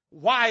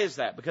 Why is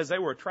that? Because they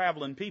were a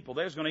traveling people.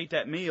 They was going to eat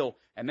that meal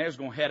and they was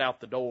going to head out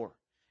the door.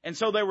 And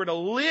so they were to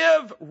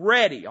live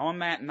ready on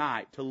that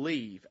night to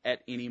leave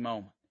at any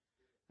moment.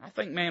 I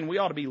think, man, we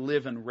ought to be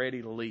living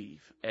ready to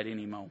leave at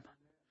any moment.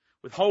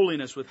 With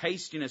holiness, with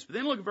hastiness. But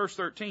then look at verse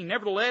 13.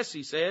 Nevertheless,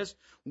 he says,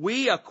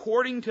 we,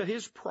 according to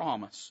his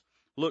promise,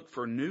 look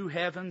for new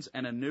heavens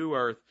and a new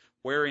earth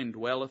wherein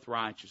dwelleth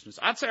righteousness.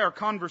 I'd say our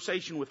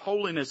conversation with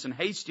holiness and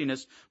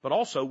hastiness, but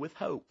also with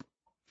hope.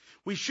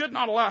 We should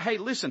not allow, hey,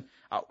 listen,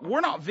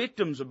 we're not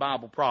victims of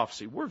Bible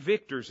prophecy. We're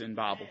victors in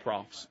Bible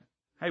prophecy.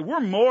 Hey,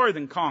 we're more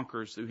than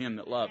conquerors through him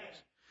that loves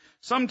us.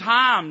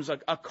 Sometimes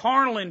a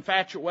carnal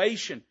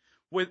infatuation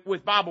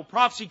with Bible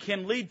prophecy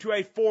can lead to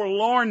a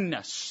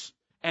forlornness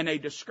and a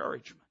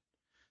discouragement.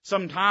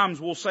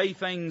 Sometimes we'll say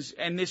things,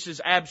 and this is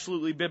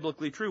absolutely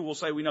biblically true, we'll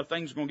say we know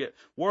things are going to get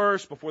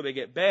worse before they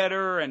get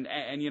better, and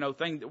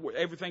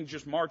everything's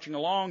just marching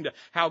along to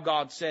how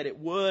God said it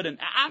would, and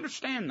I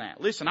understand that.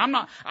 Listen,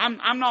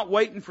 I'm not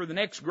waiting for the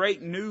next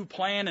great new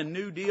plan and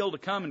new deal to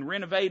come and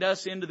renovate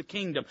us into the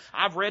kingdom.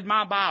 I've read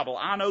my Bible.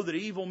 I know that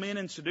evil men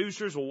and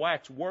seducers will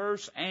wax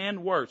worse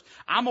and worse.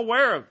 I'm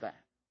aware of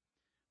that.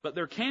 But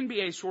there can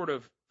be a sort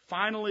of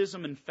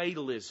finalism and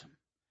fatalism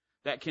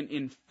that can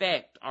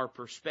infect our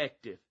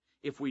perspective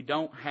if we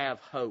don't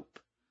have hope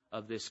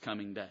of this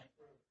coming day.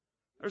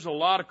 There's a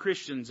lot of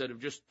Christians that have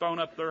just thrown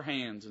up their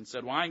hands and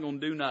said, well, I ain't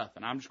going to do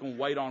nothing. I'm just going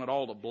to wait on it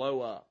all to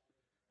blow up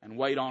and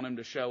wait on him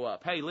to show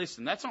up. Hey,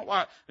 listen, that's not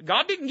why.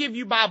 God didn't give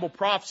you Bible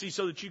prophecy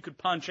so that you could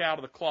punch out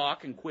of the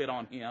clock and quit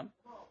on him.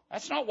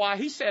 That's not why.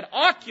 He said,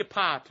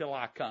 occupy till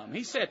I come.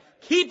 He said,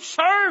 keep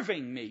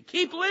serving me.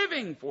 Keep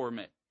living for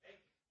me.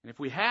 And if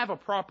we have a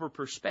proper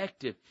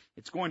perspective,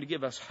 it's going to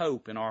give us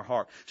hope in our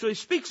heart. So he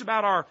speaks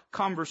about our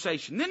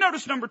conversation. Then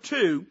notice number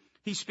 2,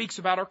 he speaks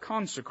about our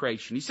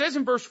consecration. He says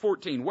in verse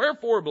 14,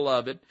 wherefore,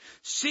 beloved,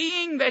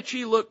 seeing that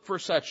ye look for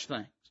such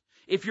things.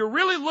 If you're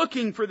really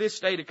looking for this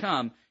day to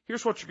come,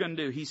 here's what you're going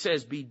to do. He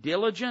says, be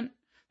diligent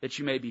that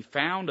you may be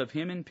found of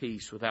him in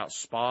peace, without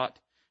spot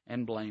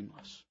and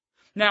blameless.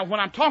 Now, when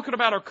I'm talking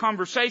about our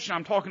conversation,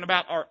 I'm talking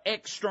about our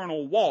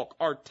external walk,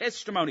 our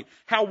testimony,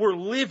 how we're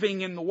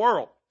living in the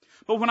world.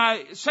 But when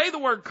I say the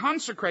word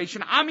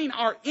consecration, I mean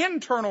our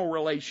internal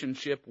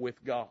relationship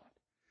with God.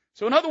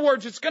 So in other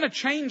words, it's going to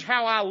change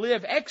how I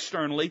live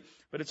externally,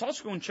 but it's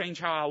also going to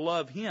change how I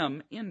love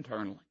him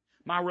internally.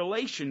 my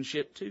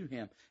relationship to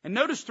Him. And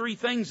notice three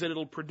things that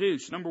it'll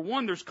produce. Number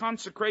one, there's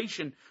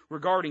consecration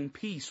regarding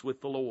peace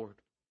with the Lord.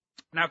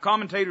 Now,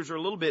 commentators are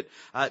a little bit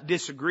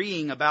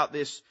disagreeing about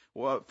this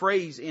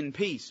phrase "in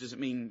peace." Does it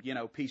mean,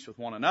 peace with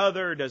one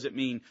another? Does it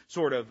mean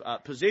sort of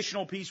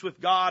positional peace with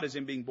God, as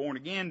in being born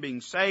again,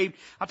 being saved?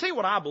 I'll tell you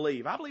what I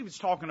believe. I believe it's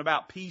talking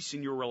about peace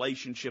in your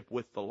relationship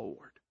with the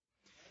Lord.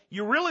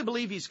 You really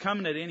believe He's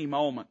coming at any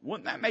moment.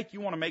 Wouldn't that make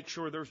you want to make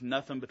sure there's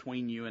nothing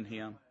between you and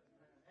Him?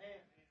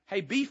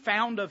 Hey, be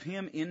found of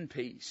Him in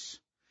peace.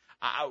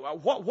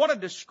 What a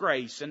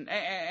disgrace.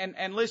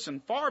 And listen,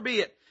 far be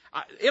it.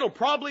 It'll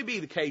probably be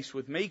the case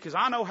with me because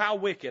I know how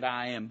wicked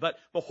I am. But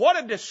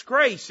what a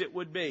disgrace it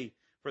would be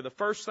for the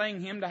first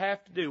thing Him to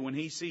have to do when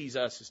He sees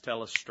us is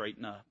tell us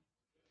straighten up.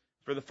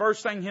 For the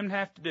first thing Him to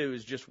have to do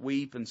is just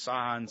weep and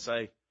sigh and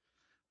say,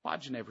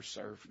 why'd you never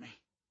serve me?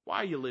 Why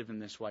are you living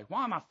this way?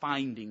 Why am I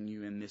finding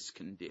you in this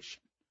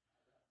condition?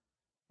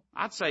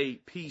 I'd say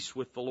peace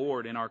with the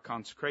Lord in our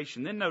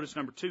consecration. Then notice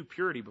number two,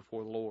 purity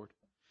before the Lord.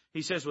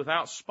 He says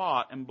without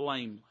spot and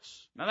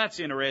blameless. Now that's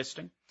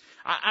interesting.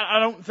 I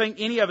don't think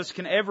any of us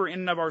can ever in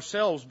and of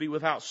ourselves be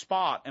without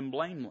spot and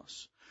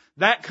blameless.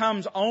 That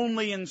comes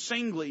only and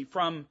singly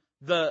from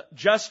the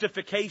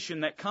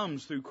justification that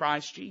comes through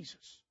Christ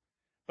Jesus.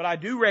 But I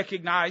do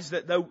recognize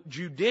that though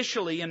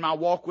judicially in my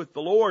walk with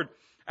the Lord,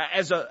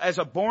 as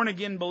a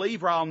born-again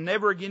believer, I'll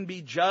never again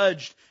be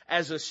judged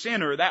as a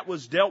sinner. That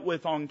was dealt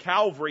with on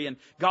Calvary, and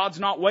God's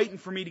not waiting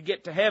for me to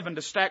get to heaven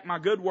to stack my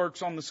good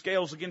works on the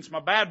scales against my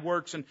bad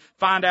works and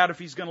find out if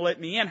He's going to let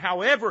me in.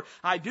 However,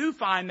 I do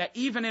find that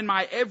even in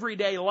my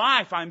everyday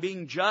life, I'm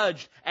being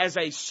judged as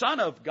a son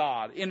of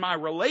God in my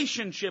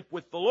relationship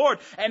with the Lord.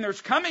 And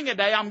there's coming a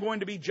day I'm going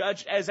to be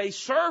judged as a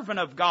servant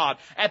of God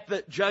at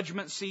the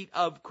judgment seat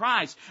of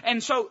Christ.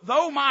 And so,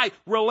 though my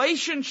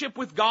relationship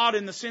with God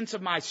in the sense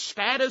of my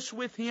status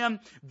with Him,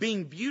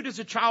 being viewed as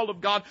a child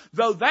of God,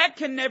 though that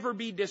can never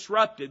be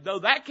disrupted, though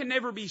that can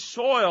never be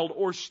soiled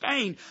or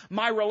stained,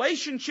 my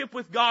relationship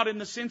with God in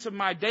the sense of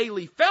my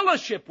daily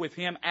fellowship with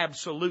Him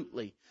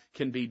absolutely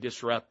can be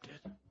disrupted.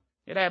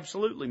 It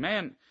absolutely,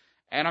 man.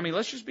 And I mean,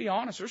 let's just be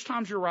honest. There's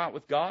times you're right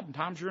with God and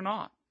times you're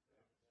not.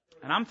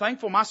 And I'm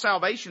thankful my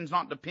salvation's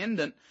not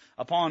dependent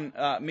upon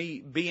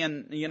me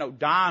being,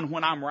 dying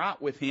when I'm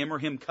right with Him or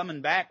Him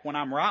coming back when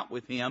I'm right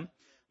with Him.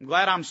 I'm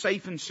glad I'm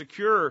safe and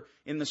secure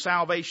in the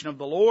salvation of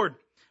the Lord.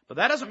 But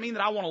that doesn't mean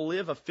that I want to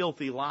live a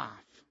filthy life.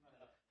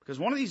 Because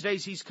one of these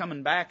days He's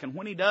coming back, and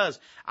when He does,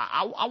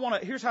 I want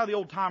to, here's how the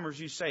old timers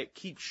used to say it,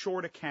 keep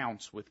short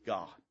accounts with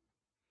God.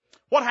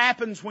 What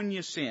happens when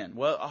you sin?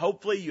 Well,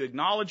 hopefully you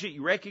acknowledge it,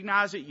 you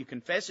recognize it, you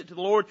confess it to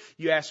the Lord,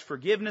 you ask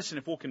forgiveness, and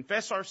if we'll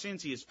confess our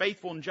sins, He is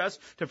faithful and just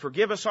to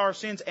forgive us our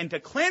sins and to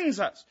cleanse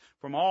us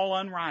from all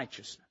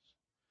unrighteousness.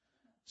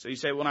 So you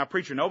say, well, now,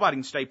 preacher, nobody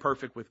can stay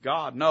perfect with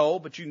God. No,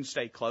 but you can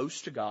stay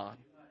close to God.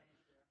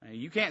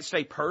 You can't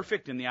stay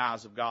perfect in the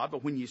eyes of God,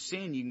 but when you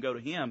sin, you can go to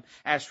Him,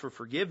 ask for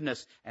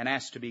forgiveness, and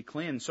ask to be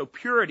cleansed. So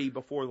purity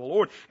before the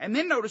Lord. And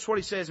then notice what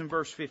He says in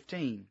verse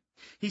 15.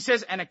 He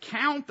says, an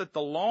account that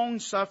the long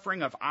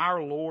suffering of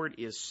our Lord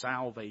is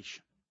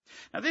salvation.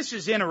 Now this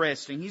is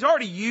interesting. He's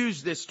already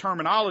used this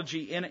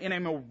terminology in a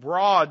more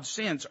broad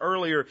sense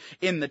earlier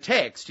in the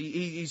text.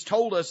 He's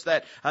told us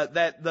that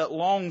the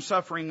long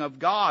suffering of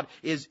God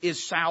is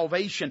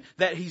salvation,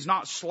 that He's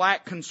not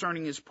slack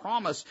concerning His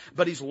promise,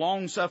 but He's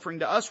long suffering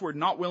to usward,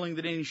 not willing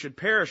that any should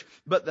perish,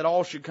 but that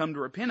all should come to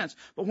repentance.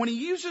 But when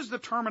He uses the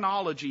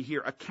terminology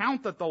here,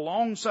 account that the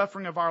long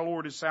suffering of our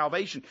Lord is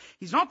salvation,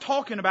 He's not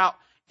talking about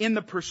in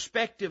the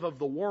perspective of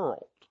the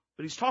world,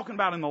 but He's talking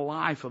about in the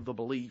life of the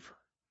believer.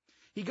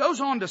 He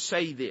goes on to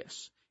say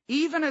this,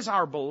 even as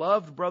our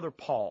beloved brother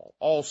Paul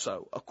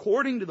also,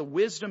 according to the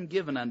wisdom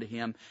given unto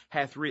him,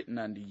 hath written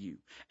unto you,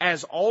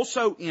 as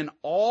also in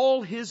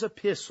all his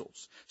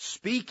epistles,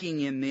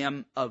 speaking in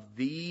them of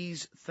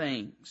these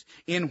things,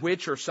 in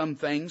which are some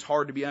things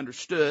hard to be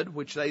understood,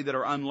 which they that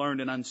are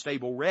unlearned and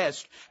unstable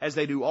wrest, as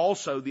they do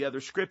also the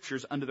other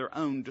scriptures unto their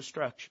own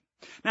destruction.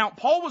 Now,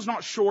 Paul was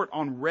not short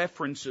on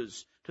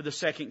references to the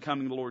second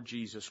coming of the Lord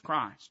Jesus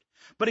Christ.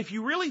 But if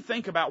you really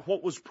think about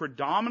what was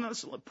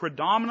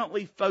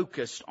predominantly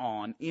focused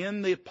on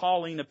in the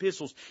Pauline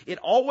epistles, it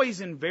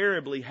always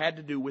invariably had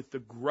to do with the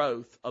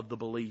growth of the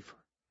believer.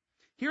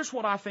 Here's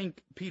what I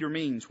think Peter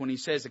means when he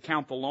says,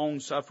 account the long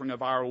suffering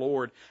of our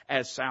Lord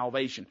as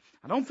salvation.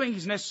 I don't think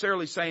he's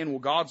necessarily saying, well,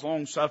 God's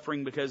long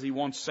suffering because He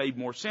wants to save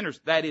more sinners.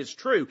 That is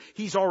true.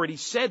 He's already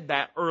said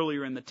that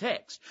earlier in the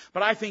text.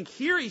 But I think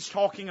here he's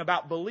talking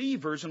about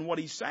believers, and what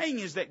he's saying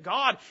is that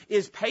God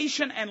is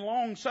patient and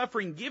long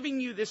suffering,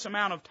 giving you this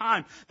amount of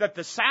time that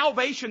the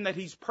salvation that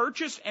He's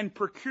purchased and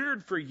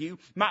procured for you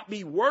might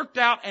be worked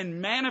out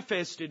and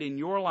manifested in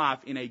your life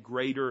in a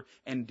greater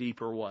and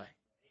deeper way.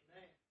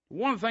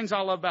 One of the things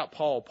I love about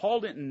Paul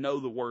didn't know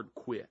the word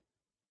quit.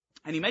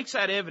 And he makes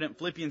that evident in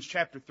Philippians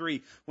chapter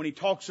 3 when he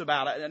talks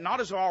about it,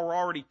 not as though I were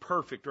already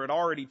perfect or had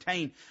already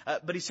attained,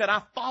 but he said,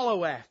 I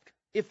follow after,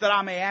 if that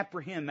I may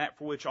apprehend that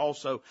for which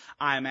also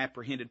I am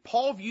apprehended.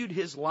 Paul viewed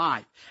his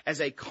life as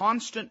a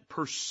constant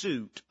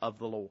pursuit of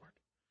the Lord.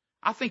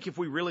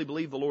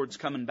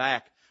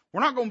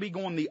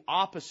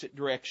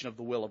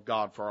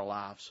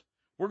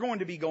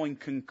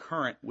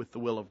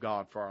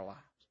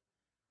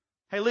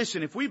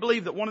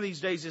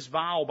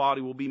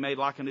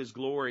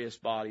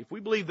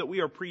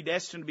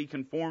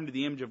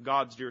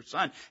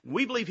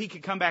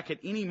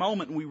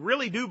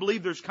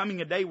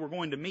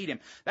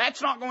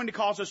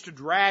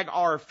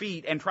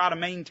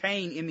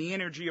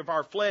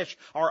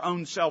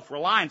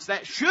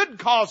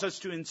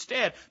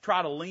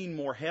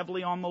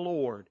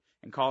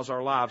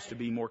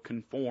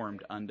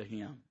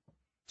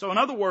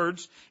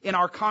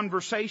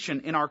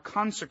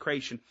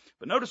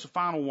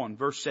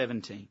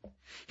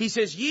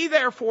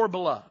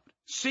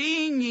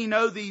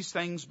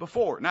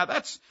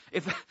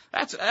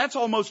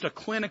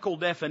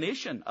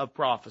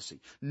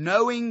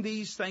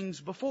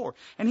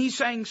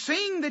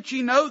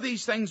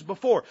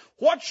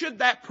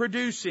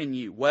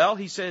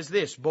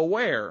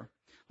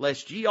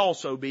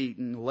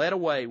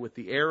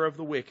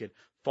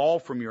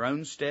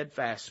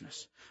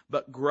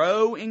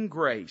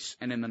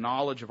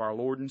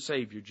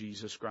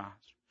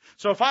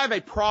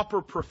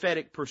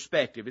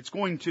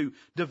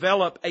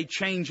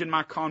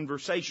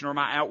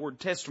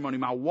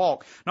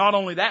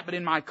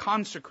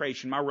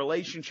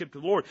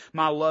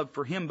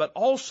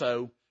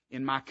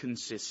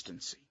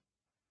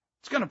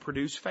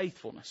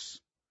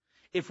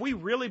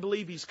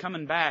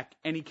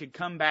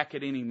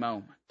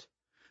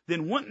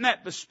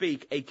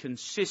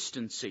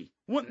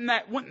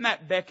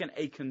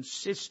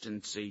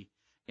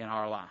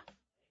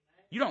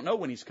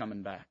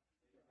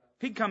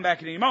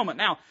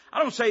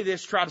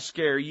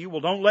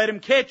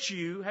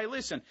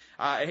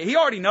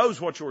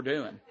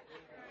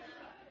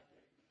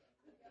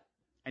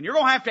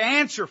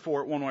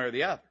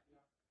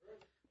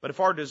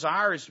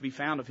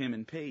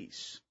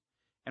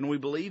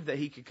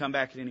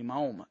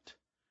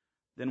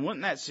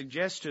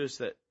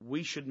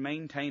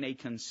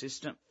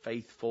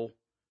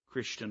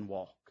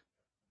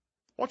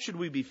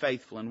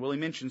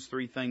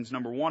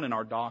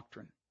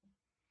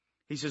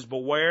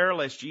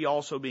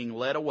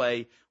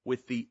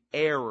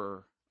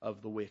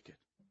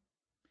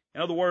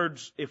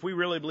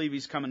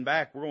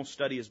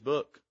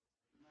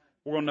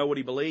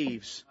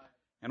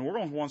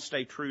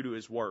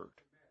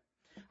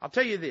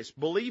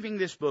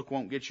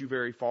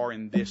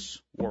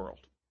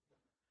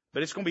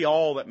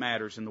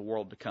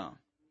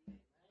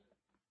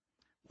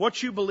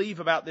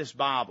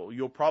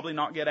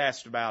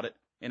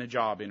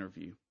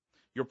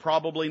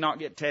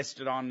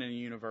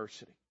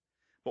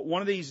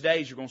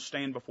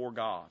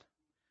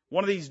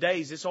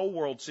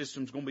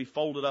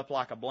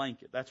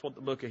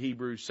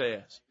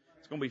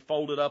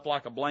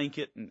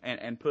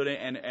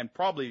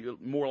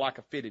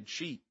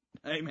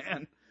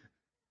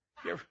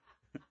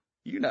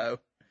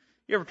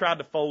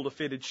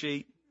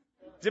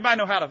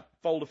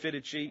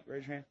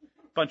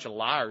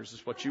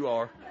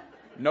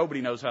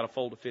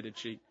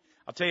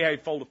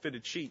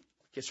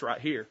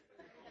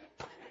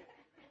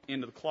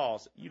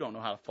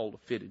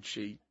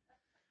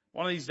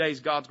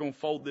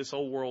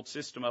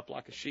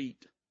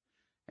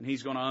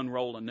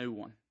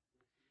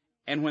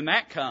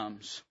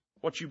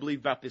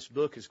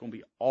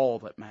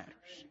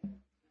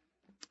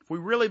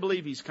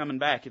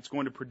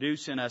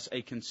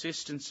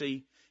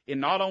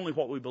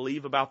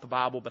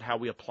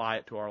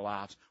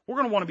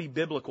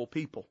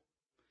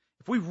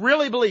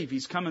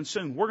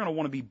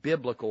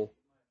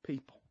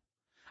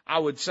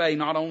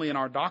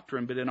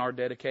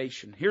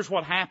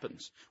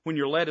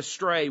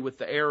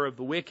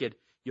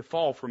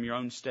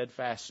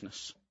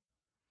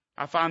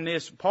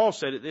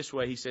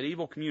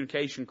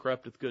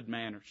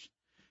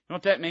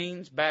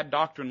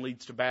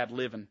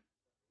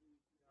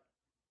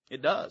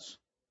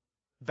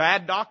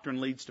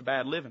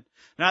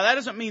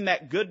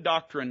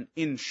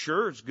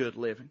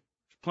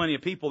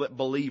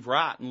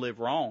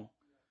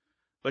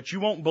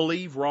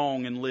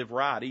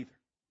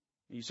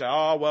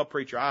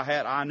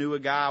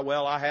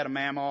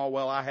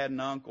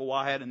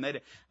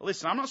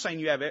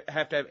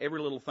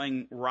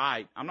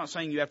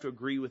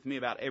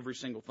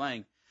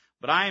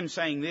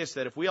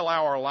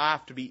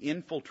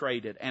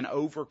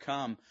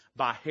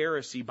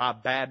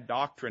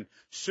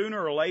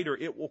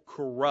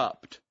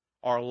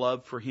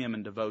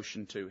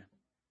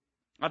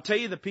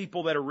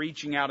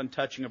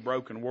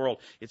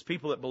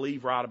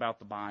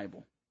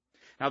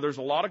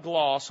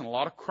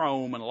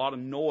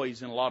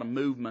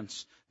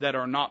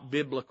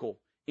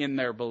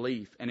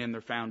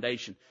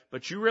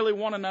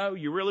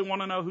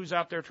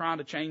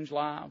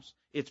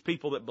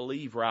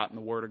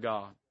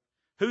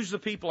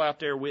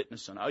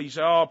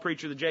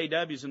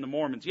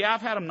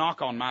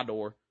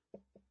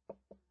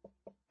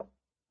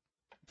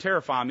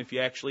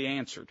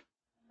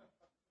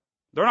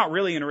 They're not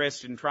really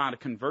interested in trying to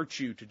convert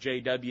you to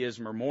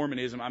JWism or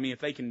Mormonism. I mean, if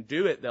they can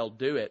do it, they'll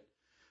do it.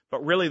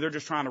 But really, they're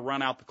just trying to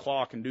run out the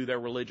clock and do their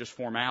religious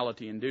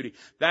formality and duty.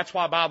 That's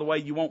why, by the way,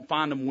 you won't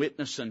find them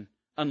witnessing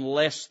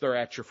unless they're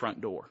at your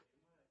front door.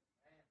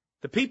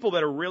 The people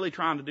that are really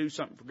trying to do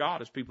something for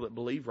God is people that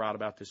believe right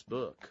about this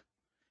book.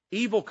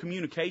 Evil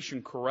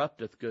communication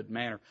corrupteth good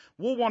manner.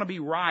 We'll want to be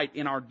right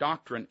in our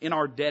doctrine, in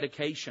our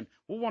dedication.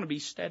 We'll want to be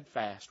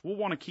steadfast. We'll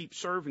want to keep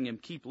serving Him,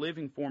 keep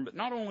living for Him. But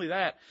not only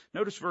that,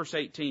 notice verse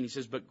 18. He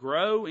says, but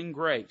grow in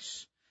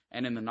grace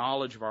and in the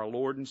knowledge of our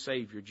Lord and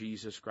Savior,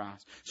 Jesus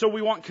Christ. So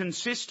we want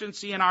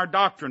consistency in our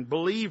doctrine.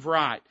 Believe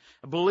right.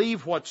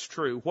 Believe what's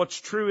true. What's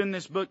true in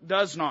this book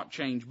does not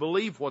change.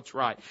 Believe what's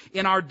right.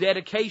 In our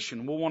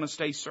dedication, we'll want to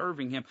stay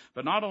serving Him.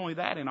 But not only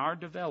that, in our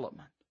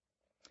development.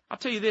 I'll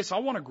tell you this, I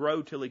want to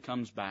grow till He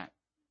comes back.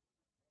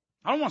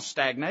 I don't want to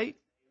stagnate.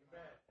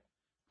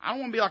 I don't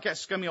want to be like that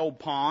scummy old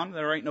pond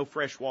there ain't no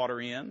fresh water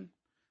in.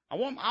 I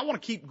want to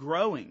keep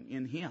growing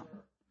in Him.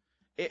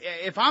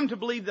 If I'm to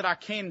believe that I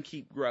can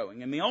keep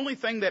growing, and the only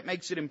thing that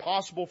makes it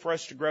impossible for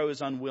us to grow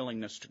is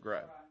unwillingness to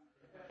grow.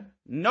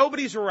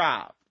 Nobody's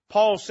arrived.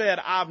 Paul said,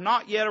 I've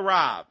not yet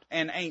arrived,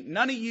 and ain't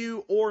none of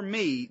you or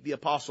me the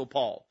Apostle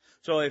Paul.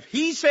 So if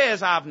he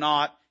says I've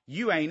not,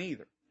 you ain't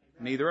either.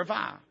 Neither have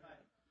I.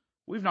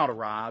 We've not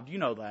arrived. You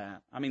know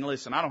that. I mean,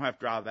 listen, I don't have to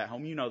drive that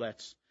home. You know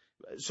that's.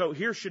 So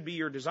here should be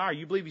your desire.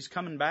 You believe He's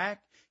coming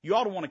back? You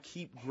ought to want to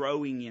keep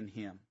growing in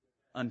Him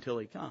until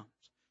He comes.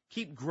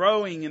 Keep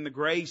growing in the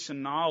grace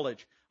and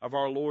knowledge of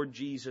our Lord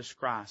Jesus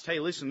Christ. Hey,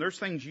 listen, there's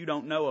things you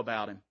don't know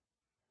about Him.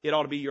 It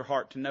ought to be your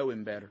heart to know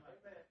Him better.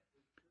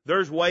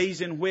 There's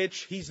ways in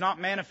which He's not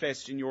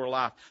manifest in your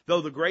life.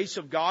 Though the grace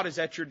of God is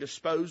at your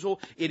disposal,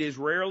 it is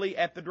rarely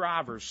at the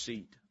driver's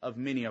seat of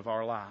many of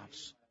our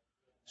lives.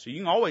 So you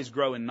can always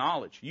grow in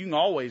knowledge. You can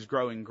always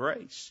grow in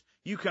grace.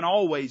 You can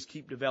always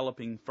keep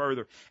developing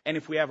further. And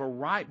if we have a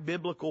right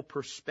biblical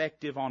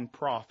perspective on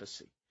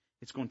prophecy,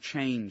 it's going to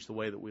change the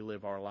way that we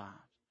live our lives.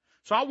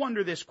 So I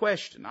wonder this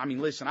question. I mean,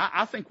 listen,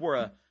 I think we're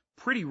a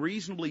pretty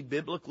reasonably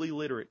biblically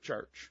literate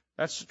church.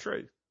 That's the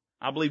truth.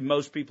 I believe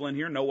most people in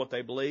here know what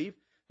they believe.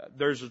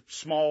 There's a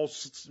small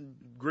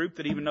group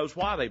that even knows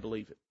why they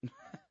believe it.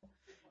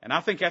 And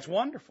I think that's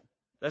wonderful.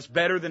 That's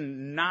better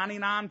than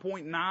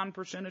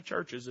 99.9% of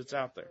churches that's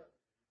out there.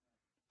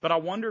 But I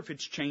wonder if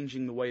it's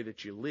changing the way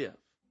that you live.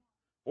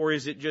 Or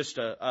is it just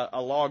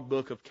a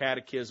logbook of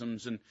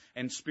catechisms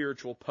and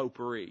spiritual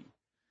potpourri?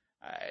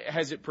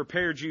 Has it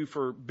prepared you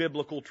for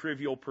biblical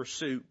trivial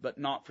pursuit, but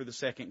not for the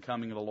second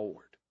coming of the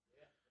Lord?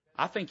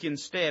 I think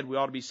instead we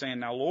ought to be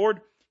saying, now,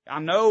 Lord, I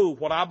know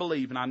what I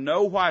believe, and I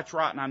know why it's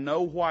right, and I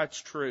know why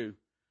it's true.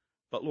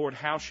 But, Lord,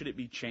 how should it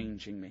be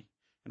changing me?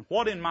 And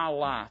what in my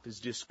life is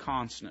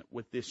disconsonant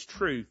with this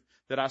truth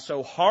that I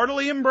so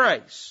heartily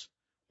embrace?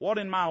 What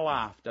in my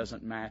life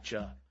doesn't match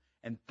up?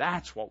 And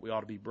that's what we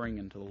ought to be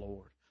bringing to the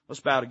Lord.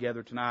 Let's bow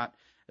together tonight.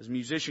 As a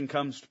musician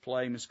comes to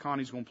play, Miss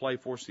Connie's going to play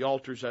for us. The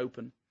altar's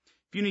open.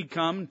 If you need to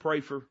come and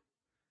pray for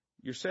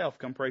yourself,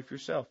 come pray for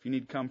yourself. If you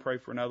need to come pray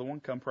for another one,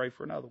 come pray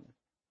for another one.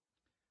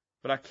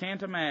 But I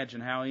can't imagine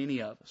how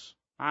any of us,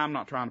 I'm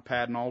not trying to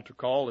pad an altar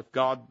call. If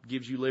God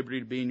gives you liberty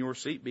to be in your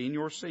seat, be in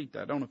your seat.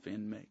 That don't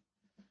offend me.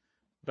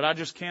 But I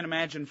just can't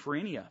imagine for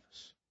any of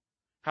us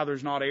how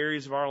there's not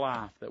areas of our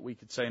life that we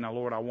could say, now,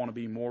 Lord, I want to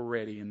be more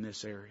ready in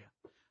this area.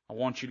 I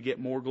want you to get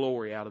more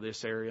glory out of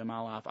this area of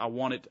my life. I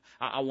want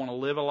to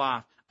live a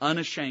life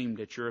unashamed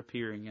at your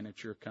appearing and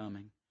at your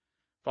coming.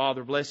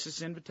 Father, bless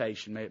this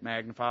invitation. May it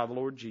magnify the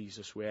Lord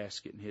Jesus. We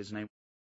ask it in His name.